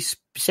constantly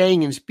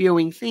saying and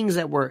spewing things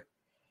that were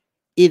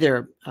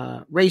either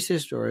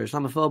racist or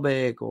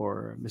Islamophobic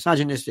or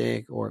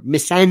misogynistic or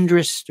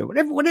misandrist or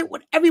whatever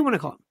you want to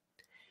call it.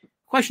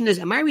 Question is,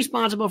 am I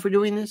responsible for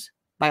doing this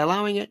by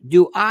allowing it?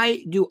 Do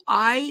I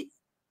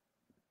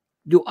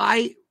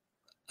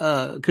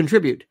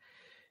contribute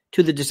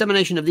to the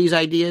dissemination of these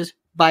ideas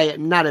by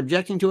not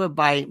objecting to it,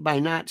 by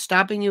not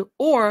stopping you?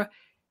 Or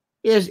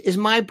is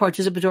my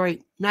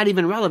participatory not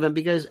even relevant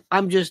because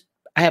I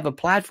have a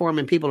platform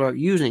and people are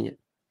using it?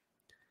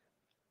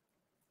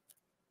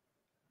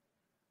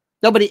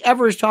 Nobody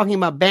ever is talking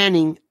about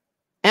banning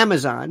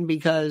Amazon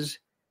because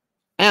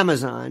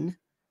Amazon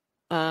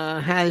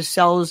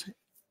sells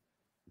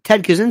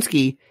Ted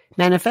Kaczynski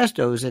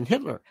manifestos and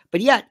Hitler.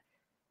 But yet,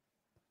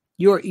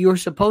 you're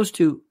supposed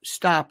to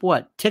stop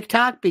what?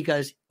 TikTok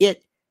because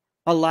it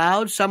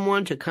allowed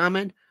someone to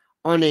comment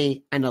on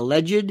an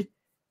alleged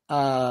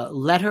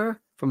letter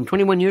from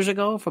 21 years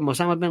ago from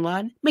Osama bin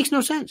Laden? Makes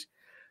no sense.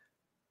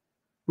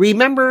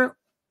 Remember,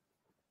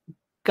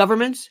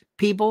 governments,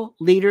 people,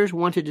 leaders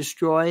want to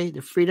destroy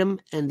the freedom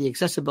and the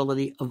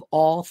accessibility of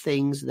all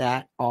things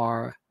that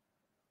are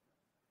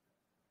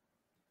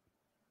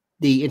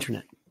the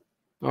internet.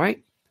 All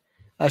right?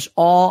 That's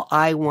all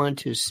I want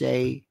to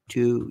say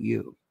to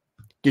you.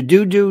 Da.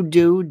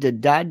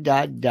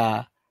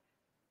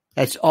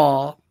 That's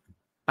all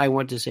I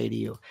want to say to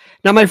you.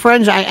 Now, my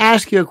friends, I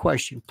ask you a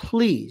question.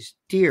 Please,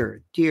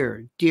 dear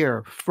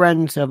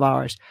friends of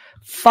ours,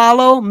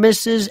 follow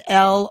Mrs.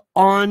 L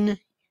on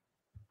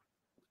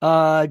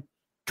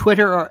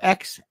Twitter or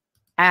X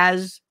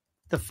as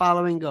the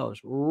following goes.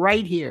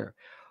 Right here.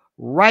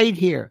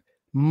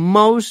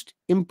 Most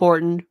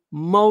important,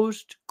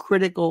 most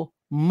critical,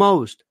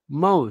 most.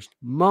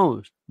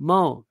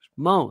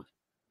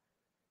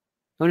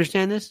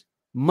 Understand this?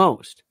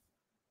 Most.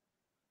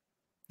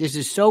 This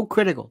is so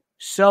critical.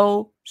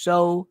 So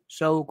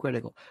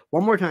critical.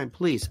 One more time,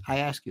 please. I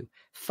ask you,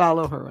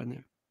 follow her on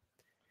there.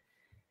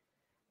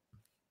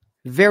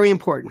 Very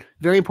important.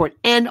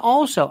 And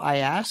also I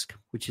ask,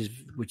 which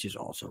is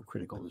also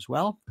critical as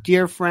well.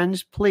 Dear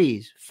friends,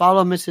 please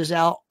follow Mrs.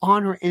 L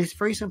on her. And it's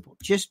very simple.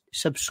 Just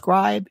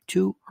subscribe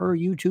to her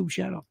YouTube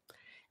channel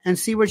and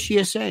see what she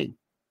is saying.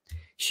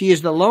 She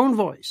is the lone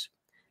voice,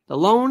 the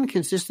lone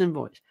consistent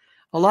voice.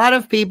 A lot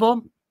of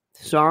people,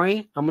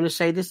 sorry, I'm going to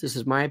say this. This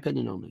is my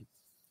opinion only.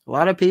 A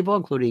lot of people,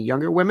 including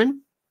younger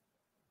women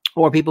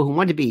or people who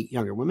want to be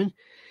younger women,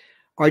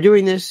 are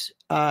doing this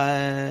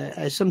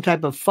as some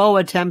type of faux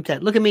attempt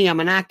at, look at me,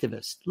 I'm an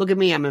activist. Look at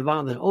me, I'm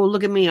involved in, oh,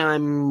 look at me,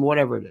 I'm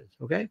whatever it is,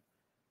 okay?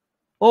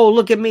 Oh,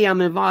 look at me,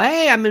 I'm involved.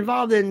 Hey, I'm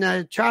involved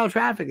in child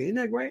trafficking. Isn't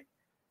that great?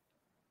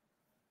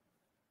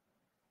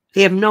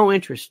 They have no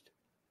interest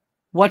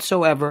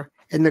whatsoever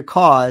in the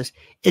cause.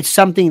 It's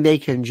something they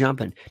can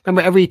jump in.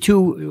 Remember, every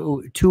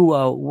two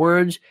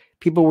words,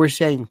 people were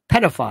saying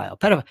pedophile.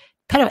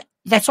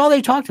 That's all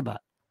they talked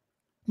about.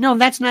 No,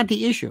 that's not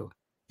the issue.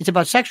 It's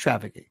about sex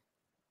trafficking.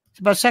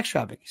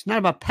 It's not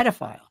about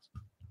pedophiles.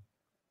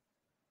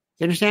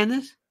 You understand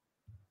this?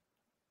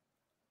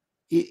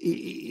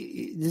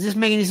 Does this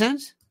make any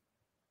sense?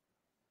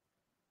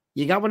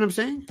 You got what I'm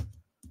saying?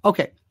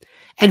 Okay.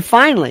 And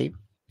finally,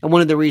 and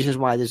one of the reasons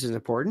why this is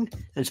important,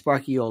 and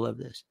Sparky, you'll love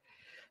this.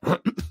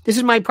 This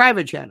is my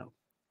private channel.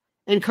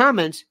 In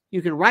comments,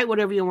 you can write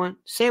whatever you want,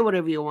 say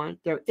whatever you want.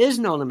 There is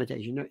no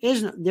limitation.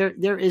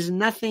 There is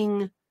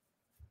nothing.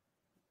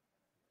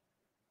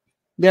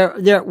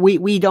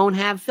 We don't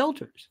have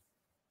filters.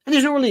 And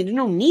there's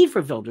no need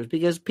for filters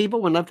because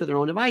people, when left to their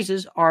own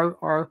devices,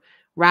 are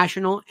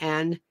rational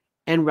and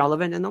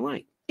relevant and the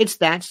like. It's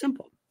that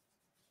simple.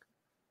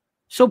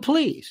 So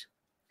please,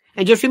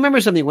 and just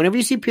remember something. Whenever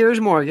you see Piers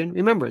Morgan,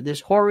 remember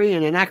this hoary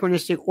and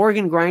anachronistic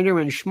organ grinder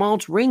and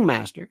Schmaltz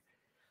Ringmaster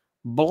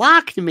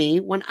blocked me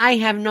when I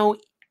have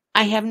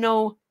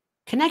no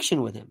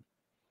connection with him.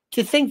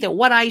 To think that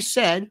what I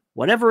said,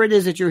 whatever it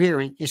is that you're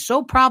hearing, is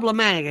so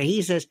problematic. And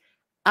he says,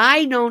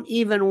 I don't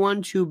even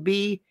want to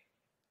be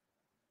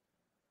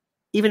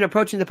even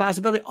approaching the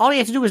possibility. All he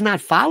has to do is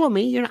not follow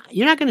me. You're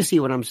not going to see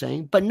what I'm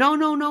saying. But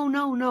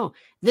no.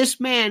 This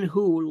man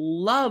who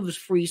loves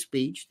free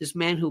speech, this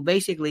man who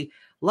basically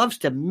loves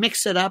to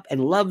mix it up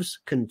and loves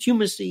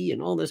contumacy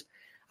and all this,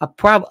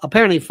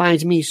 apparently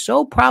finds me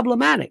so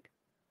problematic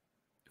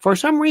for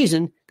some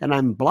reason that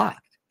I'm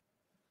blocked.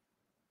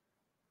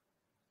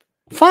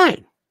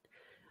 Fine.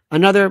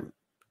 Another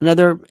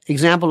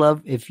example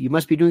of if you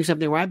must be doing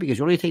something right because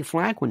you only take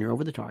flack when you're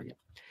over the target.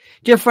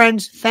 Dear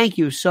friends, thank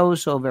you so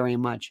very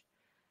much.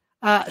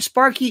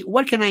 Sparky,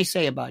 what can I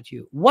say about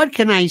you? What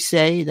can I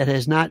say that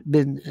has not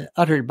been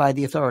uttered by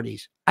the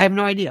authorities? I have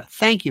no idea.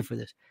 Thank you for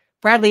this.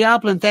 Bradley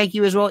Oplin, thank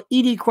you as well.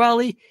 Edie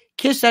Crawley,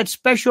 kiss that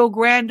special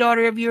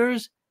granddaughter of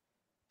yours.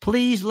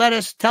 Please let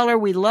us tell her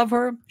we love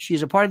her.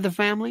 She's a part of the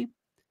family.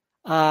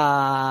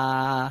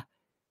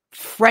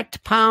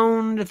 Fret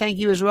Pound, thank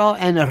you as well.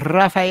 And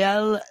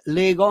Rafael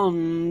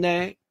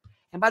Legonde.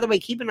 And by the way,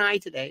 keep an eye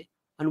today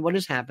on what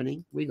is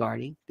happening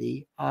regarding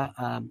the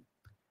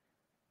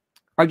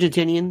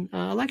Argentinian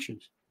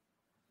elections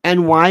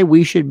and why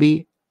we should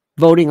be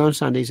voting on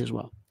Sundays as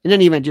well. In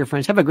any event, dear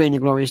friends, have a great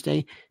and glorious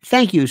day.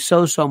 Thank you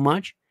so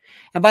much.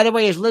 And by the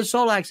way, as Liz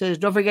Solak says,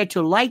 don't forget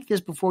to like this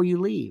before you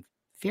leave.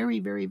 Very,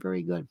 very,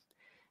 very good.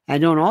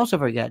 And don't also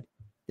forget,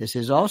 this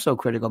is also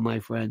critical, my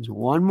friends.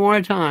 One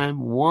more time.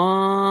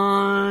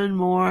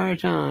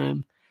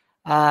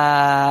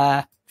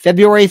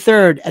 February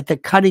 3rd at the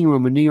Cutting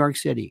Room in New York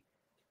City.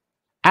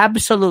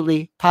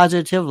 Absolutely,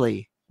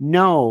 positively,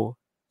 no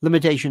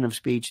limitation of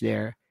speech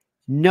there.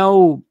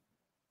 No,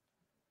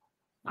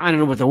 I don't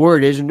know what the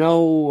word is.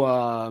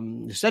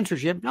 No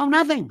censorship. No,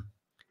 nothing.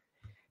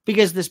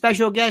 Because the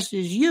special guest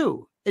is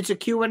you. It's a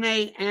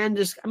Q&A and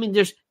this. I mean,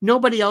 there's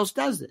nobody else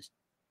does this.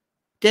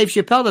 Dave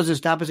Chappelle doesn't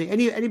stop and say,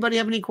 anybody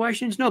have any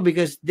questions? No,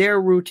 because their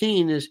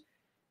routine is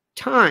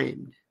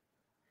timed.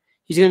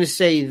 He's going to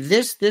say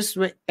this,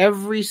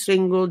 every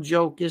single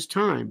joke is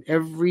timed.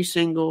 Every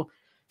single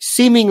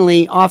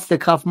seemingly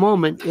off-the-cuff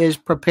moment is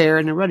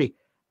prepared and ready.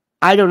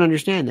 I don't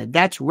understand that.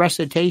 That's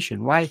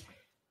recitation. Why?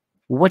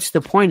 What's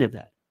the point of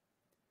that?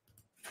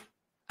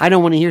 I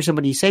don't want to hear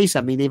somebody say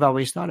something they've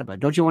always thought about.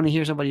 Don't you want to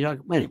hear somebody talk?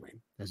 Anyway,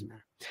 doesn't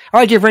matter. All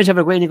right, dear friends, have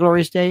a great and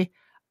glorious day.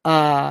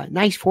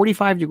 Nice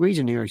 45 degrees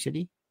in New York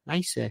City.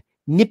 Nice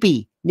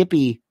nippy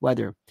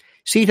weather.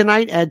 See you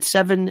tonight at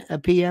 7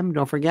 p.m.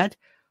 Don't forget.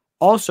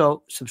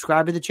 Also,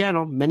 subscribe to the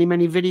channel. Many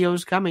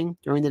videos coming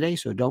during the day,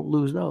 so don't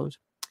lose those.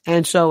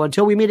 And so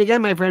until we meet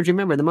again, my friends,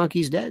 remember, the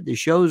monkey's dead. The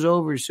show's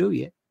over. Sue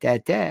ya.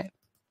 Ta-ta.